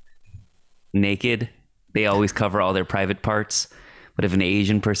naked, they always cover all their private parts. But if an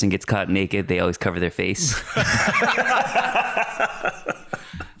Asian person gets caught naked, they always cover their face.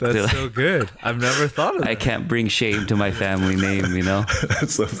 That's so good. I've never thought of that. I can't bring shame to my family name,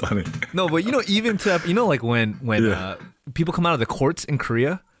 That's so funny. No, but even to like when people come out of the courts in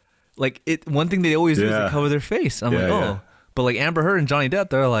Korea, like one thing they always do is they cover their face. I'm like, But like Amber Heard and Johnny Depp,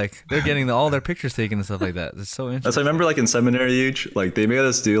 they're getting all their pictures taken and stuff like that. It's so interesting. That's I remember like in seminary age, like they made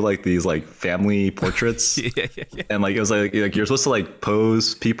us do like these like family portraits. yeah. And like it was like you're supposed to like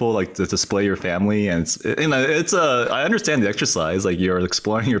pose people like to display your family, and it's I understand the exercise, like you're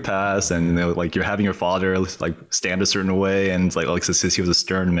exploring your past, and like you're having your father like stand a certain way, and it's like since he was a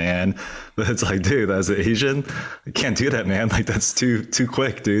stern man, but it's like, dude, as an Asian, I can't do that, man. Like that's too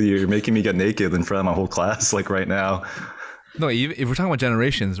quick, dude. You're making me get naked in front of my whole class like right now. No, if we're talking about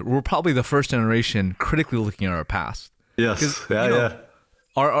generations, we're probably the first generation critically looking at our past. Yes. Yeah.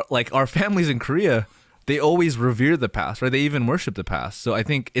 Our families in Korea, they always revere the past, right? They even worship the past. So I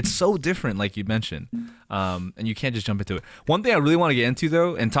think it's so different, like you mentioned, and you can't just jump into it. One thing I really want to get into,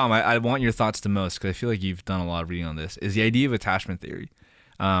 though, and Tom, I want your thoughts the most because I feel like you've done a lot of reading on this, is the idea of attachment theory.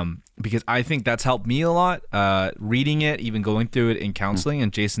 Because I think that's helped me a lot, reading it, even going through it in counseling.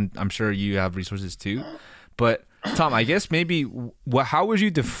 And Jason, I'm sure you have resources too. But Tom, I guess maybe how would you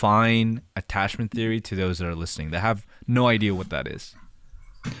define attachment theory to those that are listening that have no idea what that is?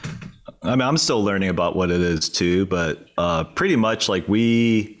 I mean, I'm still learning about what it is too, but pretty much like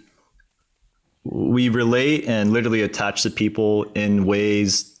we relate and literally attach to people in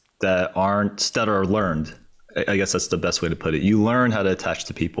ways that are learned. I guess that's the best way to put it. You learn how to attach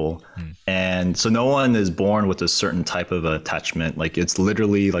to people. And so no one is born with a certain type of attachment. Like it's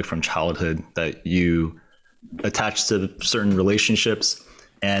literally like from childhood that you attach to certain relationships.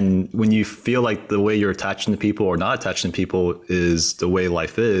 And when you feel like the way you're attaching to people or not attaching to people is the way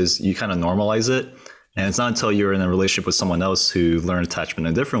life is, you kind of normalize it. And it's not until you're in a relationship with someone else who learn attachment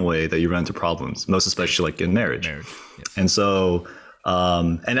in a different way that you run into problems, most especially like in marriage. Yes. And so,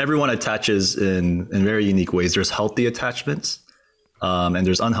 and everyone attaches in very unique ways. There's healthy attachments, and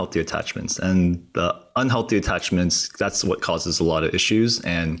there's unhealthy attachments. And the unhealthy attachments, that's what causes a lot of issues.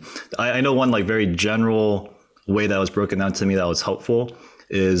 And I know one like very general way that was broken down to me that was helpful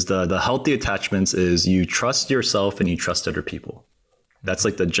is the healthy attachments is you trust yourself and you trust other people. That's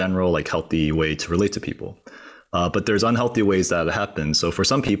like the general like healthy way to relate to people. But there's unhealthy ways that happen. So for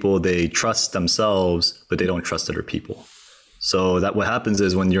some people, they trust themselves, but they don't trust other people. So that what happens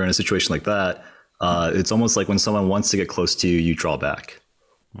is when you're in a situation like that, it's almost like when someone wants to get close to you, you draw back.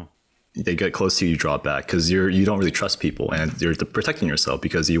 They get close to you, you draw back because you don't really trust people and you're protecting yourself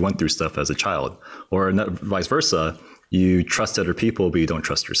because you went through stuff as a child, or vice versa. You trust other people, but you don't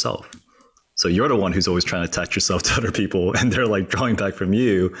trust yourself. So you're the one who's always trying to attach yourself to other people, and they're like drawing back from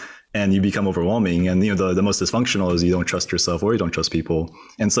you, and you become overwhelming. And the most dysfunctional is you don't trust yourself or you don't trust people.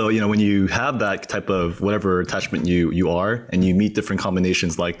 And so when you have that type of whatever attachment you are, and you meet different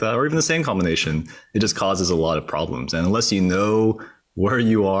combinations like that, or even the same combination, it just causes a lot of problems. And unless you know where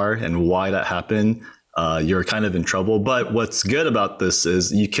you are and why that happened, you're kind of in trouble. But what's good about this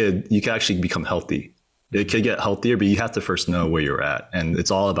is you could actually become healthy. It could get healthier, but you have to first know where you're at, and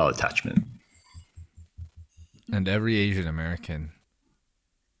it's all about attachment. And every Asian American,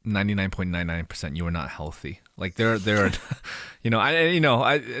 99.99%, you are not healthy. Like there are, and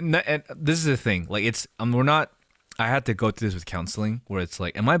this is the thing. Like we're not. I had to go through this with counseling, where it's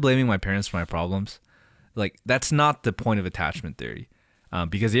like, am I blaming my parents for my problems? Like, that's not the point of attachment theory,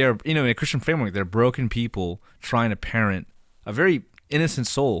 because they are, in a Christian framework, they're broken people trying to parent a very innocent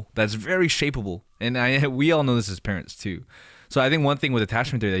soul that's very shapeable, and we all know this as parents too. So I think one thing with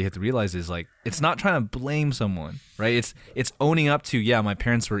attachment theory that you have to realize is, like, it's not trying to blame someone, right? It's owning up to, yeah, my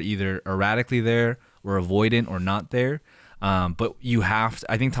parents were either erratically there or avoidant or not there. But you have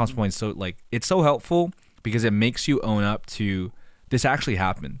to, I think Tom's point is so, like, it's so helpful because it makes you own up to this actually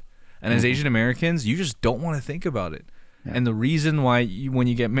happened. And as Asian Americans, you just don't want to think about it. Yeah. And the reason why when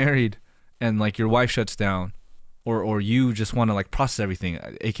you get married and, like, your wife shuts down, or you just want to, like, process everything,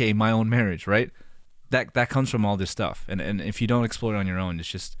 aka my own marriage, right? That comes from all this stuff. And if you don't explore it on your own, it's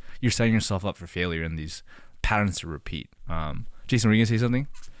just, you're setting yourself up for failure in these patterns to repeat. Jason, were you gonna say something?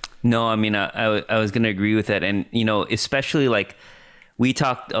 No, I mean, I was going to agree with that. And, especially, like, we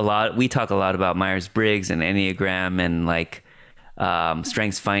talk a lot about Myers-Briggs and Enneagram and, like,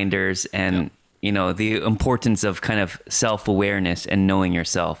 strengths finders and, the importance of kind of self-awareness and knowing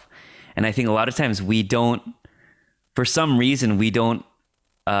yourself. And I think a lot of times for some reason, we don't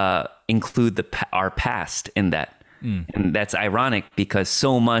include our past in that. And that's ironic because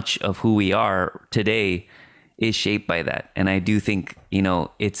so much of who we are today is shaped by that. And I do think,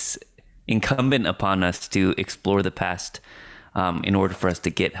 it's incumbent upon us to explore the past in order for us to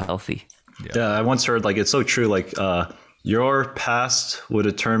get healthy. Yeah, I once heard, like, it's so true, like, your past would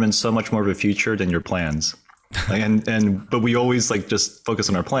determine so much more of a future than your plans. Like, but we always, like, just focus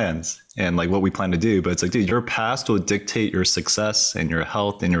on our plans and, like, what we plan to do. But it's like, dude, your past will dictate your success and your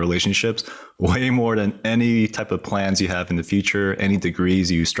health and your relationships way more than any type of plans you have in the future, any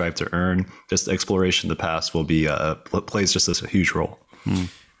degrees you strive to earn. Just exploration of the past will be plays just a huge role.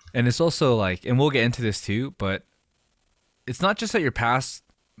 And it's also like, and we'll get into this too, but it's not just that your past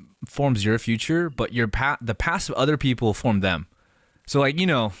forms your future, but the past of other people form them. So, like,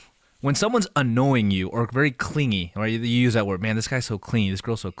 when someone's annoying you or very clingy, right? You use that word, man, this guy's so clingy, this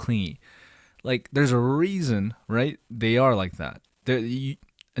girl's so clingy. Like, there's a reason, right? They are like that.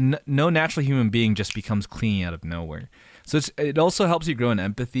 No natural human being just becomes clingy out of nowhere. So it also helps you grow in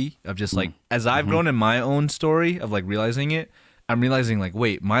empathy of just, like, as I've grown in my own story of, like, realizing it, I'm realizing, like,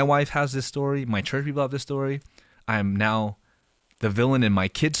 wait, my wife has this story, my church people have this story. I'm now the villain in my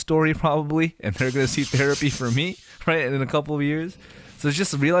kid's story probably, and they're going to see therapy for me, right, in a couple of years. So it's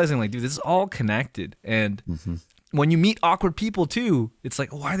just realizing, like, dude, this is all connected. And when you meet awkward people too, it's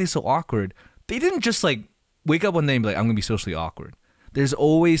like, why are they so awkward? They didn't just, like, wake up one day and be like, I'm going to be socially awkward. There's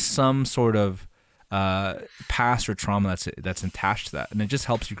always some sort of past or trauma that's attached to that. And it just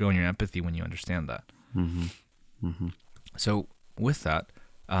helps you grow in your empathy when you understand that. So with that,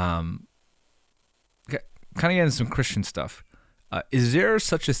 kind of getting into some Christian stuff. Is there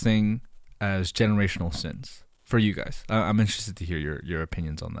such a thing as generational sins for you guys? I'm interested to hear your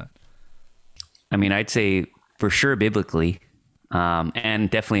opinions on that. I mean, I'd say for sure biblically, and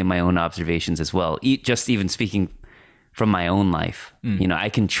definitely in my own observations as well. Just even speaking from my own life, I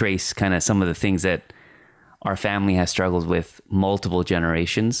can trace kind of some of the things that our family has struggled with multiple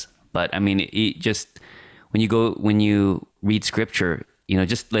generations. But I mean, when you read scripture,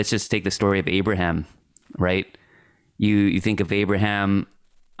 let's just take the story of Abraham, right? You think of Abraham,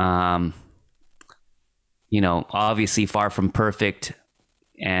 obviously far from perfect.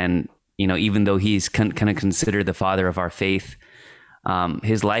 And, even though he's kind of considered the father of our faith,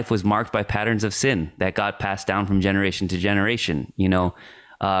 his life was marked by patterns of sin that got passed down from generation to generation.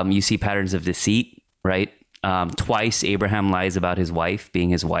 You see patterns of deceit, right? Twice Abraham lies about his wife being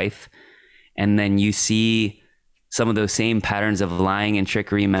his wife. And then you see some of those same patterns of lying and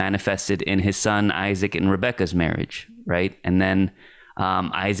trickery manifested in his son Isaac and Rebekah's marriage, right? And then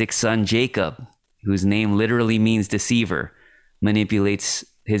Isaac's son Jacob, whose name literally means deceiver, manipulates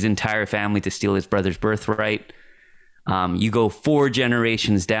his entire family to steal his brother's birthright. You go 4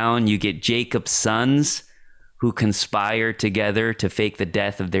 generations down, you get Jacob's sons who conspire together to fake the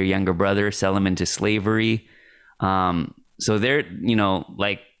death of their younger brother, sell him into slavery. So they're,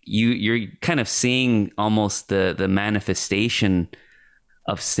 like, you're kind of seeing almost the manifestation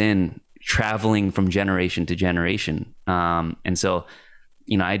of sin traveling from generation to generation. And so,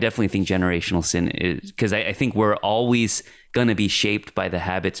 I definitely think generational sin is, because I think we're always going to be shaped by the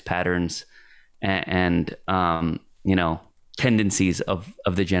habits, patterns, and tendencies of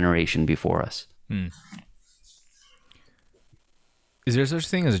the generation before us. Is there such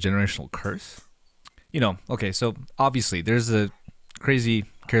thing as a generational curse? Okay, so obviously there's a crazy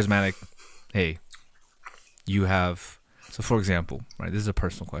charismatic, hey, you have, so for example, right, this is a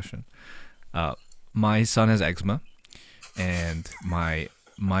personal question. My son has eczema, and my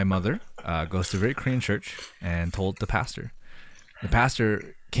mother goes to a very Korean church and told the pastor. The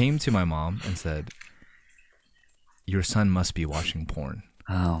pastor came to my mom and said, "Your son must be watching porn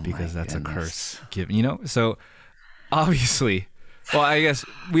because that's a curse." So obviously, well, I guess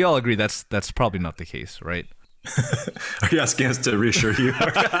we all agree that's probably not the case, right? Are you asking us to reassure you?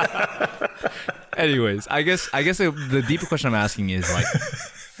 Anyways, I guess the deeper question I'm asking is like,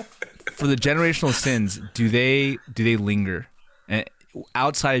 for the generational sins, do they linger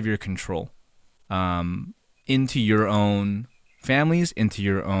outside of your control, into your own families, into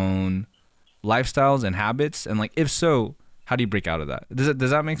your own lifestyles and habits, and like, if so, how do you break out of that?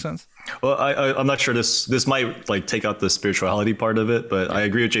 Does that make sense? Well, I'm not sure this might like take out the spirituality part of it, but I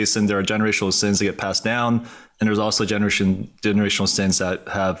agree with Jason. There are generational sins that get passed down, and there's also generational sins that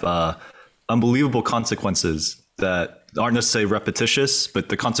have unbelievable consequences that aren't necessarily repetitious, but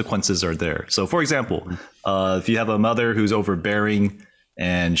the consequences are there. So, for example, if you have a mother who's overbearing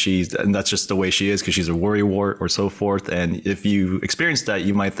and that's just the way she is because she's a worrywart or so forth. And if you experience that,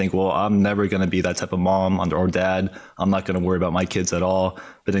 you might think, well, I'm never going to be that type of mom or dad. I'm not going to worry about my kids at all.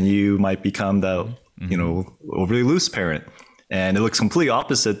 But then you might become the, overly loose parent. And it looks completely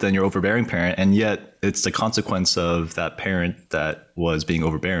opposite than your overbearing parent. And yet it's the consequence of that parent that was being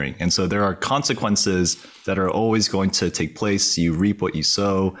overbearing. And so there are consequences that are always going to take place. You reap what you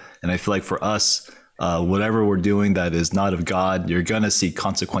sow. And I feel like for us, whatever we're doing that is not of God, you're going to see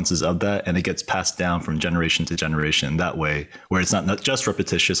consequences of that. And it gets passed down from generation to generation that way, where it's not just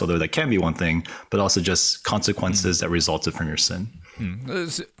repetitious, although that can be one thing, but also just consequences that resulted from your sin.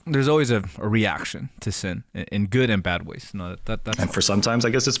 There's always a reaction to sin in good and bad ways. No, that's and for sometimes, I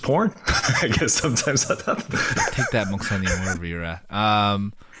guess it's porn. I guess sometimes that happens. Take that, Moksani, wherever you're at.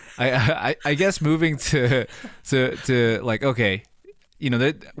 I guess moving to like, okay,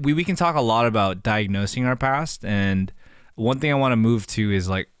 we can talk a lot about diagnosing our past, and one thing I want to move to is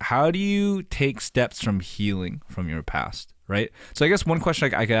like, how do you take steps from healing from your past, right? So I guess one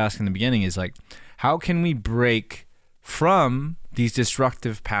question I could ask in the beginning is like, how can we break from these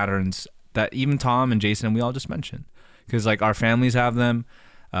destructive patterns that even Tom and Jason and we all just mentioned? Because like our families have them,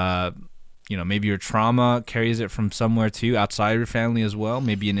 maybe your trauma carries it from somewhere too, outside your family as well.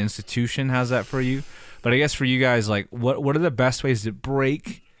 Maybe an institution has that for you. But I guess for you guys, like, what are the best ways to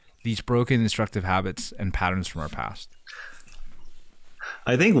break these broken, destructive habits and patterns from our past?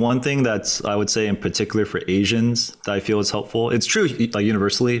 I think one thing that's, I would say in particular for Asians that I feel is helpful, it's true like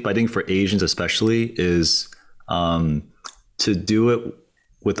universally, but I think for Asians especially, is to do it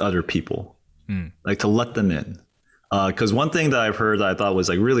with other people, like to let them in. Because one thing that I've heard that I thought was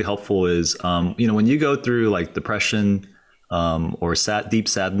like really helpful is, when you go through like depression or deep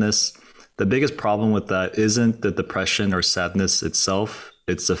sadness, the biggest problem with that isn't the depression or sadness itself.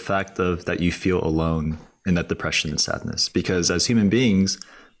 It's the fact that you feel alone in that depression and sadness. Because as human beings,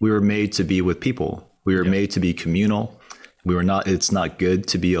 we were made to be with people. We were made to be communal. It's not good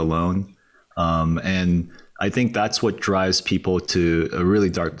to be alone. And I think that's what drives people to a really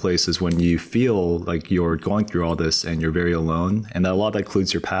dark place, is when you feel like you're going through all this and you're very alone, and that a lot of that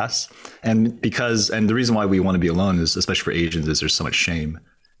includes your past. And the reason why we want to be alone is, especially for Asians, is there's so much shame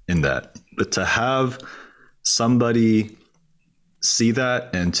in that. But to have somebody see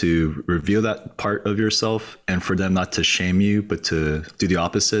that and to reveal that part of yourself, and for them not to shame you, but to do the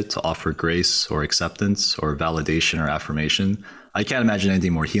opposite, to offer grace or acceptance or validation or affirmation, I can't imagine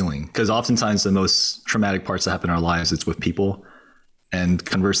anything more healing. Because oftentimes the most traumatic parts that happen in our lives, it's with people. And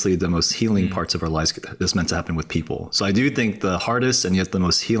conversely, the most healing parts of our lives is meant to happen with people. So I do think the hardest and yet the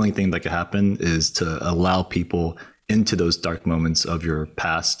most healing thing that could happen is to allow people into those dark moments of your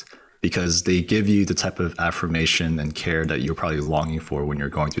past, because they give you the type of affirmation and care that you're probably longing for when you're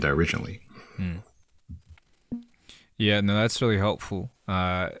going through that originally. Yeah, no, that's really helpful.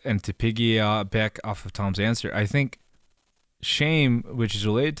 And to piggyback off of Tom's answer, I think shame, which is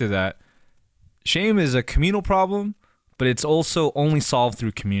related to that, shame is a communal problem, but it's also only solved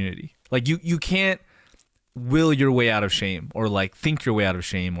through community. Like you can't will your way out of shame, or like think your way out of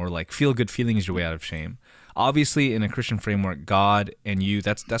shame, or like feel good feelings your way out of shame. Obviously, in a Christian framework, God and you,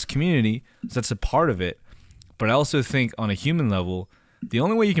 that's community, so that's a part of it. But I also think on a human level, the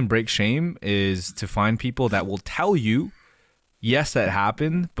only way you can break shame is to find people that will tell you, yes, that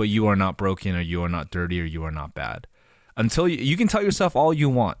happened, but you are not broken, or you are not dirty, or you are not bad. Until you can tell yourself all you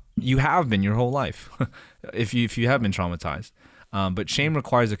want. You have been your whole life, if you have been traumatized. But shame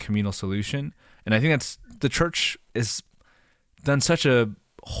requires a communal solution. And I think the church has done such a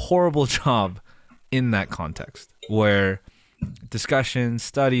horrible job in that context, where discussions,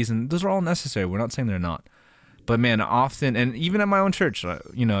 studies, and those are all necessary. We're not saying they're not. But man, often, and even at my own church,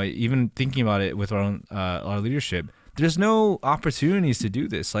 even thinking about it with our own our leadership, there's no opportunities to do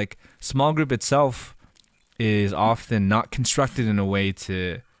this. Like small group itself is often not constructed in a way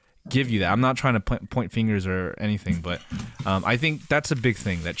to give you that. I'm not trying to point fingers or anything, but I think that's a big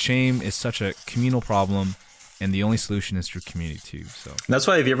thing, that shame is such a communal problem, and the only solution is through community too. So That's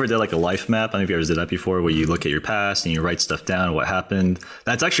why if you ever did like a life map, I don't know if you ever did that before, where you look at your past and you write stuff down, what happened.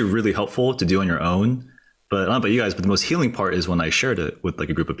 That's actually really helpful to do on your own. But I don't know about you guys, but the most healing part is when I shared it with like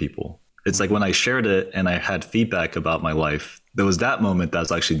a group of people. It's like when I shared it and I had feedback about my life, there was that moment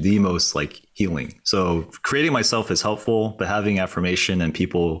that's actually the most like healing. So creating myself is helpful, but having affirmation and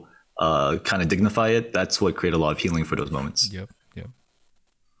people kind of dignify it, that's what created a lot of healing for those moments. Yep.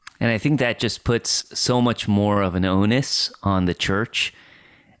 And I think that just puts so much more of an onus on the church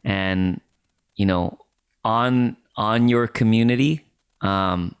and, you know, on your community,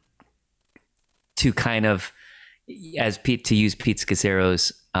 to kind of, as Pete, to use Pete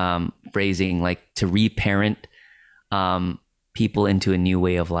Scasero's phrasing, like to reparent people into a new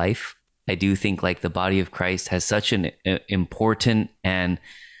way of life. I do think like the body of Christ has such an important and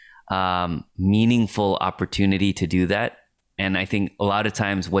meaningful opportunity to do that. And I think a lot of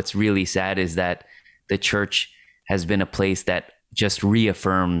times what's really sad is that the church has been a place that just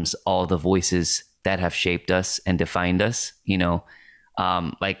reaffirms all the voices that have shaped us and defined us. You know,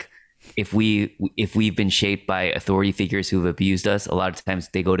 like if we've been shaped by authority figures who've abused us, a lot of times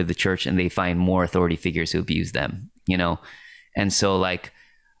they go to the church and they find more authority figures who abuse them, you know? And so like,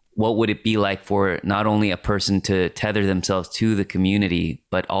 what would it be like for not only a person to tether themselves to the community,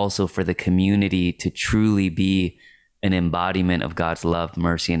 but also for the community to truly be an embodiment of God's love,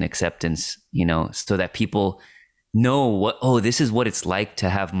 mercy, and acceptance, you know, so that people know this is what it's like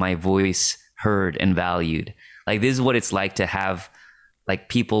to have my voice heard and valued. Like, this is what it's like to have like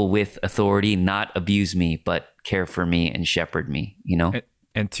people with authority not abuse me, but care for me and shepherd me, you know?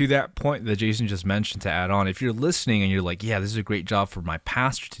 And to that point that Jason just mentioned, to add on, if you're listening and you're like, yeah, this is a great job for my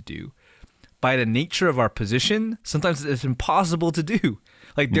pastor to do, by the nature of our position, sometimes it's impossible to do.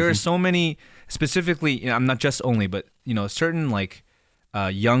 Like there are so many, specifically, you know, I'm not just only, but you know, certain like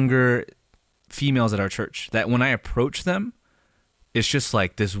younger females at our church that when I approach them, it's just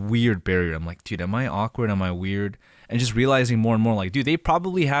like this weird barrier. I'm like, dude, am I awkward? Am I weird? And just realizing more and more like, dude, they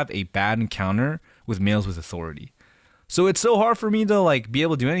probably have a bad encounter with males with authority. So it's so hard for me to like be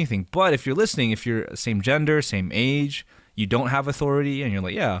able to do anything. But if you're listening, if you're same gender, same age, you don't have authority, and you're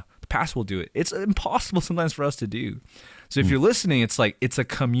like, yeah, the pastor will do it. It's impossible sometimes for us to do. So if you're listening, it's like, it's a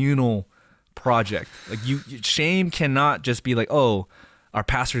communal project. Like shame cannot just be like, oh, our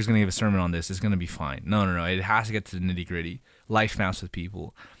pastor is going to give a sermon on this. It's going to be fine. No. It has to get to the nitty gritty. Life maps with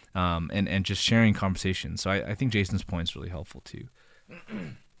people, and just sharing conversations. So I think Jason's point is really helpful too.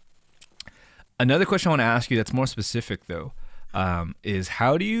 Another question I want to ask you that's more specific though, is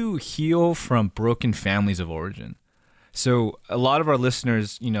how do you heal from broken families of origin? So a lot of our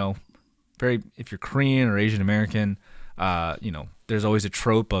listeners, you know, if you're Korean or Asian American, you know, there's always a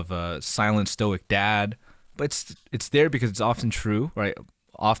trope of a silent stoic dad, but it's there because it's often true, right?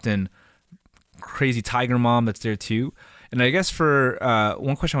 Often crazy tiger mom that's there too. And I guess for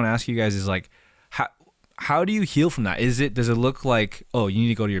one question I want to ask you guys is like, how do you heal from that? Does it look like, oh, you need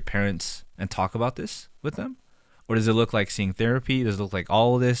to go to your parents and talk about this with them? Or does it look like seeing therapy? Does it look like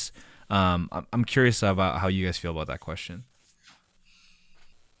all of this? I'm curious about how you guys feel about that question.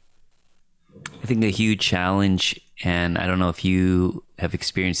 I think a huge challenge, and I don't know if you have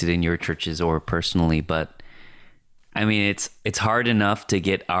experienced it in your churches or personally, but I mean, it's hard enough to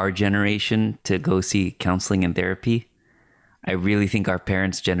get our generation to go see counseling and therapy. I really think our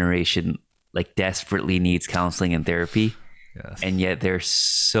parents' generation like desperately needs counseling and therapy. Yes. And yet they're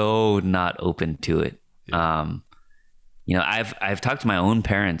so not open to it. Yeah. You know, I've talked to my own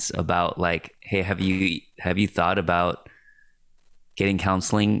parents about like, hey, have you thought about getting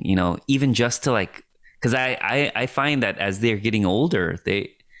counseling? You know, even just to like, because I find that as they're getting older, a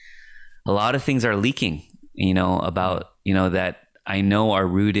lot of things are leaking, you know, about, you know, that I know are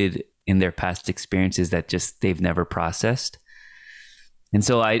rooted in their past experiences that just they've never processed. And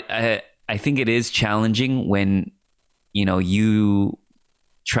so I think it is challenging when, you know, you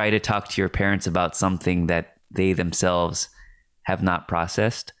try to talk to your parents about something that they themselves have not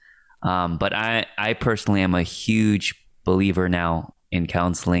processed. But I personally am a huge believer now in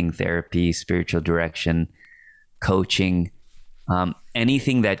counseling, therapy, spiritual direction, coaching,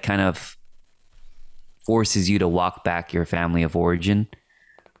 anything that kind of forces you to walk back your family of origin,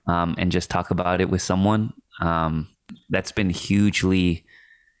 and just talk about it with someone. That's been hugely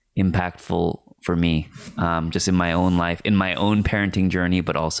impactful for me, just in my own life, in my own parenting journey,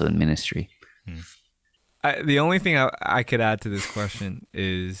 but also in ministry. The only thing I could add to this question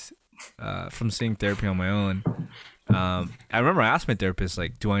is, from seeing therapy on my own, I remember I asked my therapist,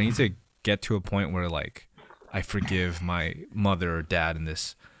 like, do I need to get to a point where like I forgive my mother or dad in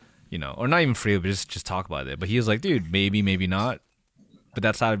this, or not even forgive, but just talk about it. But he was like, dude, maybe, maybe not, but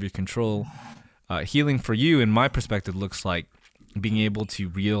that's out of your control. Healing for you, in my perspective, looks like being able to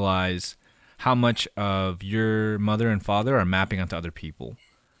realize how much of your mother and father are mapping onto other people,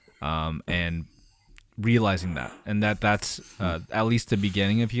 and realizing that, and that's at least the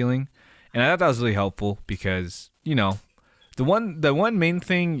beginning of healing. And I thought that was really helpful because the one main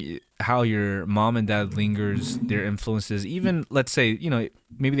thing, how your mom and dad lingers, their influences, even let's say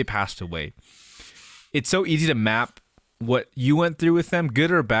maybe they passed away. It's so easy to map what you went through with them,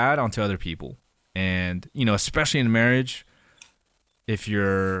 good or bad, onto other people. And especially in marriage, if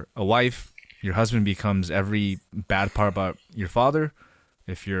you're a wife, your husband becomes every bad part about your father.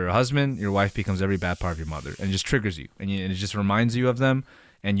 If you're a husband, your wife becomes every bad part of your mother, and it just triggers you, and it just reminds you of them,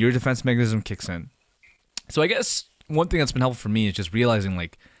 and your defense mechanism kicks in. So I guess one thing that's been helpful for me is just realizing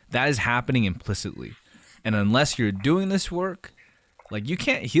like that is happening implicitly, and unless you're doing this work, like you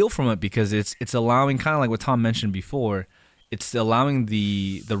can't heal from it, because it's allowing, kind of like what Tom mentioned before, it's allowing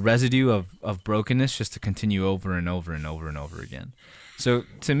the residue of brokenness just to continue over and over and over and over again. So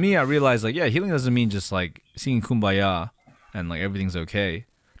to me, I realized like, yeah, healing doesn't mean just like singing Kumbaya and like everything's okay.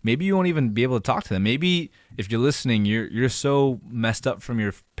 Maybe you won't even be able to talk to them. Maybe if you're listening, you're so messed up from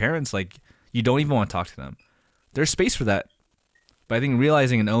your parents, like you don't even want to talk to them. There's space for that. But I think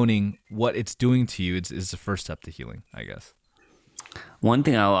realizing and owning what it's doing to you is the first step to healing, I guess. One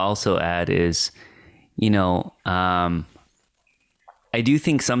thing I'll also add is, I do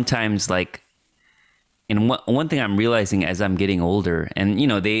think sometimes, like, and one thing I'm realizing as I'm getting older, and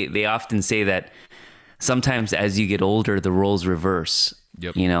they often say that sometimes as you get older, the roles reverse.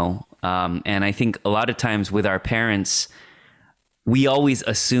 Yep. And I think a lot of times with our parents, we always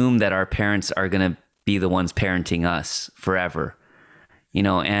assume that our parents are going to be the ones parenting us forever.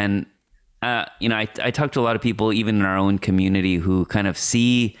 And I talk to a lot of people, even in our own community, who kind of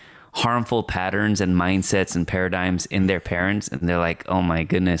see harmful patterns and mindsets and paradigms in their parents, and they're like, oh my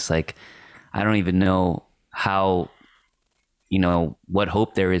goodness, like I don't even know how, what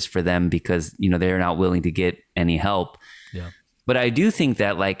hope there is for them, because they're not willing to get any help. Yeah. But I do think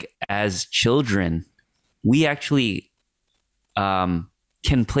that, like, as children, we actually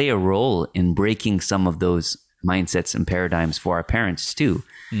can play a role in breaking some of those mindsets and paradigms for our parents too.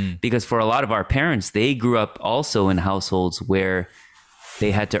 Because for a lot of our parents, they grew up also in households where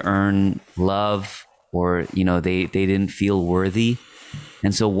they had to earn love, or they didn't feel worthy.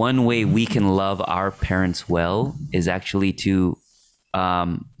 And so one way we can love our parents well is actually to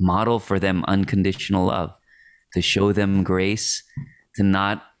model for them unconditional love, to show them grace, to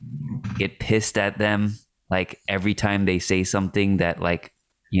not get pissed at them like every time they say something that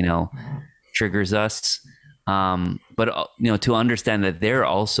triggers us. But to understand that they're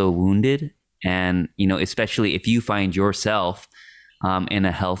also wounded, and especially if you find yourself in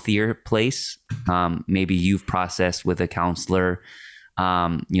a healthier place, maybe you've processed with a counselor,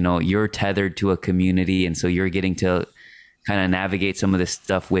 you're tethered to a community, and so you're getting to kind of navigate some of this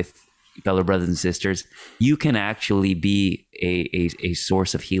stuff with fellow brothers and sisters. You can actually be a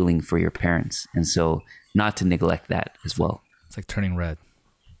source of healing for your parents, and so not to neglect that as well. It's like Turning Red.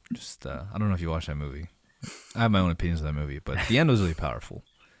 Just I don't know if you watched that movie. I have my own opinions of that movie, but the end was really powerful.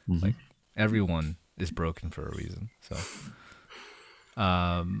 Mm-hmm. Like everyone is broken for a reason. So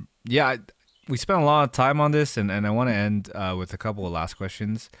we spent a lot of time on this, and I want to end with a couple of last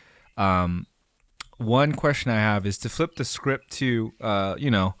questions. One question I have is to flip the script to,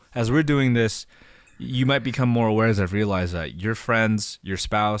 as we're doing this, you might become more aware, as I've realized, that your friends, your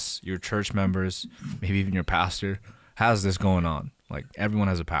spouse, your church members, maybe even your pastor has this going on. Like everyone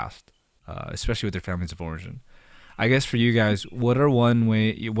has a past, especially with their families of origin. I guess for you guys, what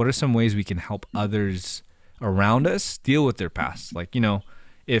are some ways we can help others around us deal with their past? Like,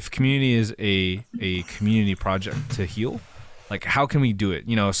 if community is a community project to heal, like how can we do it?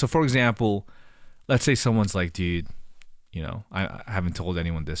 So for example, let's say someone's like, dude, I haven't told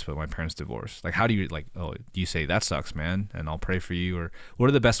anyone this, but my parents divorced. Like, how do you do you say that sucks, man, and I'll pray for you? Or what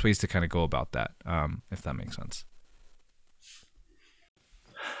are the best ways to kind of go about that? If that makes sense.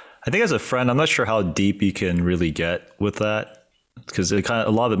 I think as a friend, I'm not sure how deep you can really get with that, because a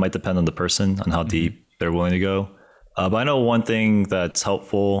lot of it might depend on the person, on how deep they're willing to go. But I know one thing that's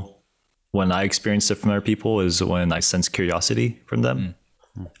helpful when I experience it from other people is when I sense curiosity from them.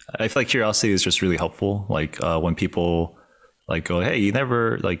 I feel like curiosity is just really helpful. Like when people like go, hey, you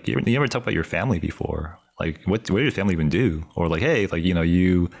never talk about your family before. Like what did your family even do? Or like, hey, like I know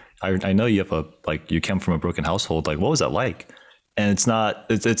you have you came from a broken household. Like what was that like? And it's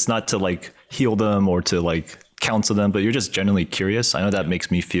not to like heal them or to like counsel them, but you're just genuinely curious. I know that makes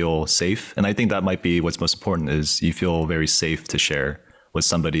me feel safe. And I think that might be what's most important is you feel very safe to share with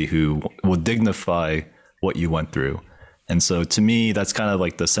somebody who will dignify what you went through. And so to me, that's kind of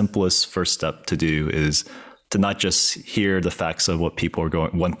like the simplest first step to do is to not just hear the facts of what people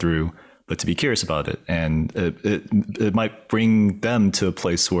went through, but to be curious about it. And it might bring them to a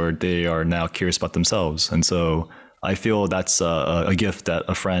place where they are now curious about themselves. And so I feel that's a gift that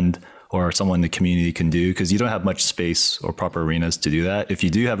a friend or someone in the community can do, because you don't have much space or proper arenas to do that. If you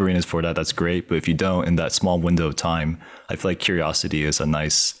do have arenas for that, that's great. But if you don't, in that small window of time, I feel like curiosity is a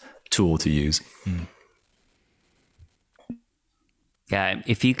nice tool to use. Mm. Yeah,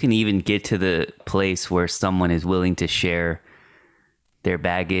 if you can even get to the place where someone is willing to share their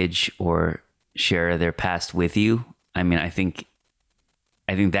baggage or share their past with you, I mean, I think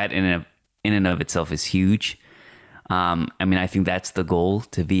that in and of itself is huge. I mean, I think that's the goal,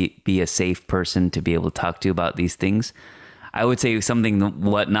 to be a safe person to be able to talk to about these things. I would say something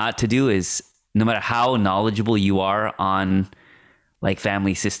what not to do is, no matter how knowledgeable you are on like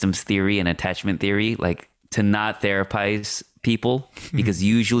family systems theory and attachment theory, like to not therapize people, because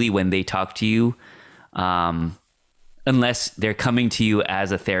usually when they talk to you, unless they're coming to you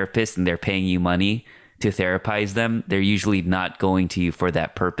as a therapist and they're paying you money to therapize them, they're usually not going to you for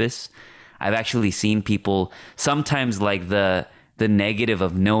that purpose. I've actually seen people sometimes, like the negative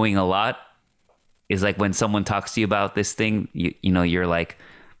of knowing a lot is like when someone talks to you about this thing, you know, you're like,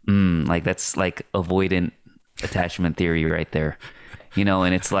 like that's like avoidant attachment theory right there, you know,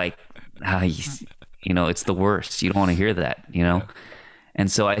 and it's like, you know, it's the worst. You don't want to hear that, you know?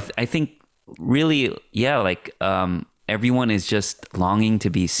 And so I think really, yeah, like everyone is just longing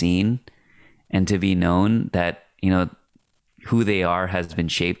to be seen and to be known that, you know, who they are has been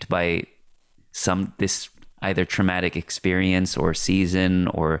shaped by this either traumatic experience or season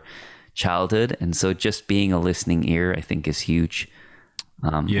or childhood. And so just being a listening ear, I think, is huge.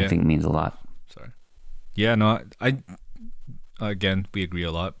 I think means a lot. Sorry. Yeah, no, I again, we agree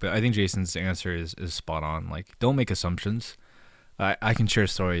a lot, but I think Jason's answer is spot on. Like, don't make assumptions. I can share a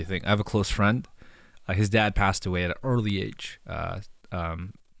story. I have a close friend. His dad passed away at an early age,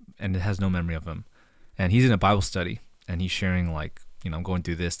 and it has no memory of him. And he's in a Bible study, and he's sharing, like, you know, I'm going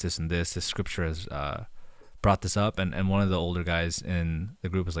through this and this. This scripture has brought this up, and one of the older guys in the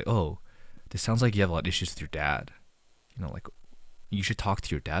group was like, "Oh, this sounds like you have a lot of issues with your dad. You know, like, you should talk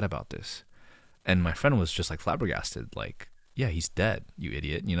to your dad about this." And my friend was just like flabbergasted, like, "Yeah, he's dead, you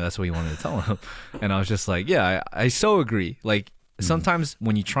idiot." You know, that's what he wanted to tell him. And I was just like, yeah, I so agree. Like, sometimes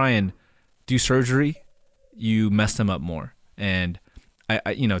when you try and do surgery, you mess them up more. And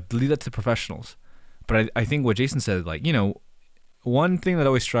I you know, leave that to professionals. But I think what Jason said, like, you know, one thing that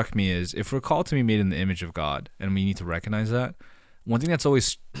always struck me is, if we're called to be made in the image of God, and we need to recognize that, one thing that's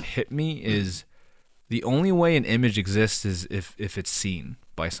always hit me is the only way an image exists is if it's seen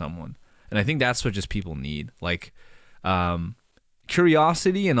by someone. And I think that's what just people need. Like,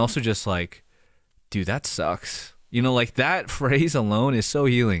 curiosity, and also just like, dude, that sucks. You know, like, that phrase alone is so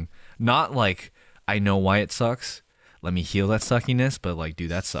healing. Not like, I know why it sucks, let me heal that suckiness, but like, dude,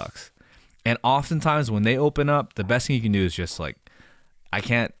 that sucks. And oftentimes when they open up, the best thing you can do is just like, I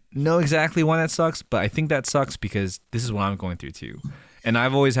can't know exactly why that sucks, but I think that sucks because this is what I'm going through too. And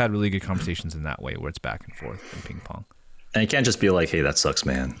I've always had really good conversations in that way, where it's back and forth and ping pong. And you can't just be like, "Hey, that sucks,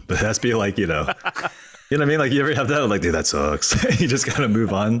 man." But it has to be like, you know, you know what I mean? Like, you ever have that? Like, dude, that sucks. You just gotta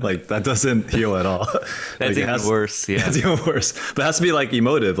move on. Like, that doesn't heal at all. That's even worse. Yeah, that's even worse. But it has to be like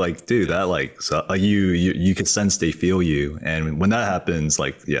emotive. Like, dude, that like, so, you can sense they feel you, and when that happens,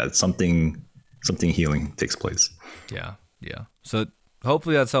 like, yeah, something healing takes place. Yeah. So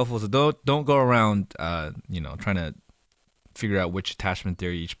hopefully that's helpful. So don't go around, you know, trying to figure out which attachment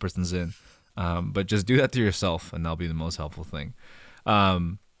theory each person's in. But just do that to yourself, and that'll be the most helpful thing.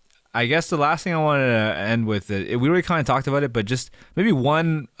 I guess the last thing I wanted to end with, we already kind of talked about it, but just maybe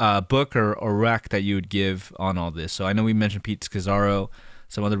one book or rec that you would give on all this. So I know we mentioned Pete Scazzaro,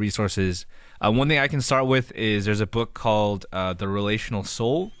 some other resources. One thing I can start with is there's a book called The Relational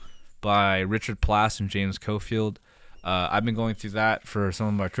Soul by Richard Plass and James Cofield. I've been going through that for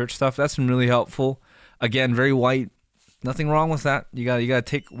some of our church stuff. That's been really helpful. Again, very white. Nothing wrong with that. You gotta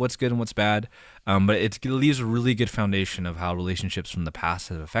take what's good and what's bad, but it leaves a really good foundation of how relationships from the past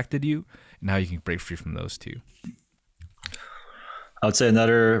have affected you and how you can break free from those too. I would say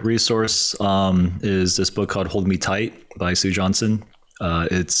another resource is this book called "Hold Me Tight" by Sue Johnson.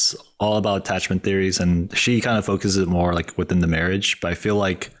 It's all about attachment theories, and she kind of focuses it more like within the marriage. But I feel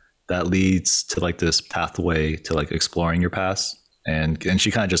like that leads to like this pathway to like exploring your past. And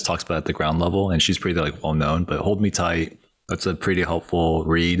she kind of just talks about it at the ground level, and she's pretty like well known, but "Hold Me Tight," that's a pretty helpful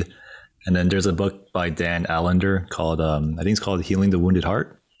read. And then there's a book by Dan Allender called, I think it's called Healing the Wounded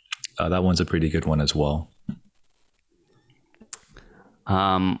Heart. That one's a pretty good one as well.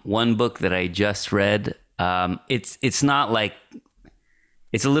 One book that I just read, it's not like,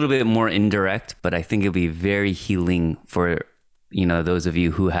 it's a little bit more indirect, but I think it'll be very healing for, those of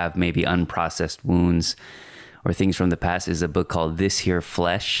you who have maybe unprocessed wounds or things from the past, is a book called This Here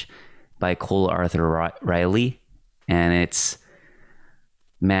Flesh by Cole Arthur Riley. And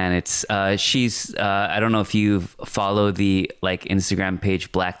she's, I don't know if you've followed the Instagram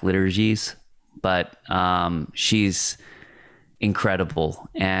page Black Liturgies, but she's incredible.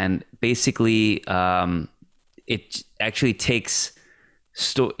 And basically, it actually takes,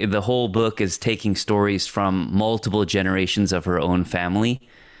 the whole book is taking stories from multiple generations of her own family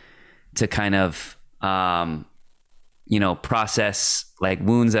to kind of, process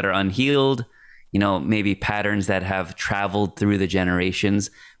wounds that are unhealed, maybe patterns that have traveled through the generations,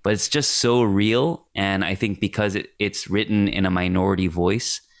 but it's just so real. And I think because it's written in a minority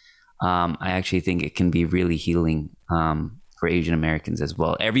voice, I actually think it can be really healing for Asian Americans as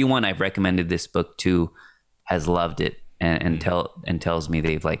well. Everyone I've recommended this book to has loved it and tells me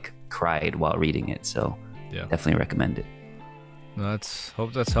they've cried while reading it. So yeah, definitely recommend it.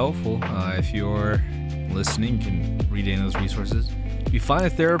 Hope that's helpful. If you're listening, you can read any of those resources. If you find a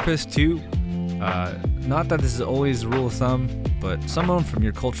therapist too, not that this is always the rule of thumb, but someone from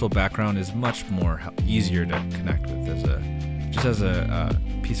your cultural background is much more easier to connect with as a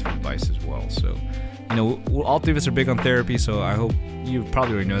piece of advice as well. So, all three of us are big on therapy, so I hope you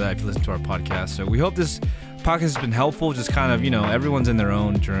probably already know that if you listen to our podcast. So we hope this podcast has been helpful. Just kind of, everyone's in their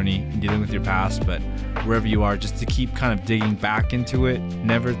own journey in dealing with your past, but wherever you are, just to keep kind of digging back into it.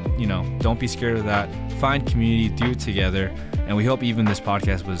 Never, don't be scared of that. Find community, do it together. And we hope even this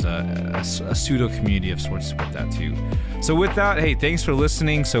podcast was a pseudo community of sorts with that too. So with that, hey, thanks for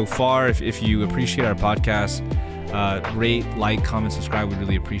listening so far. If you appreciate our podcast, rate, comment, subscribe. We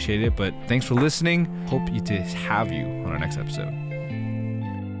really appreciate it. But thanks for listening. Hope to have you on our next episode.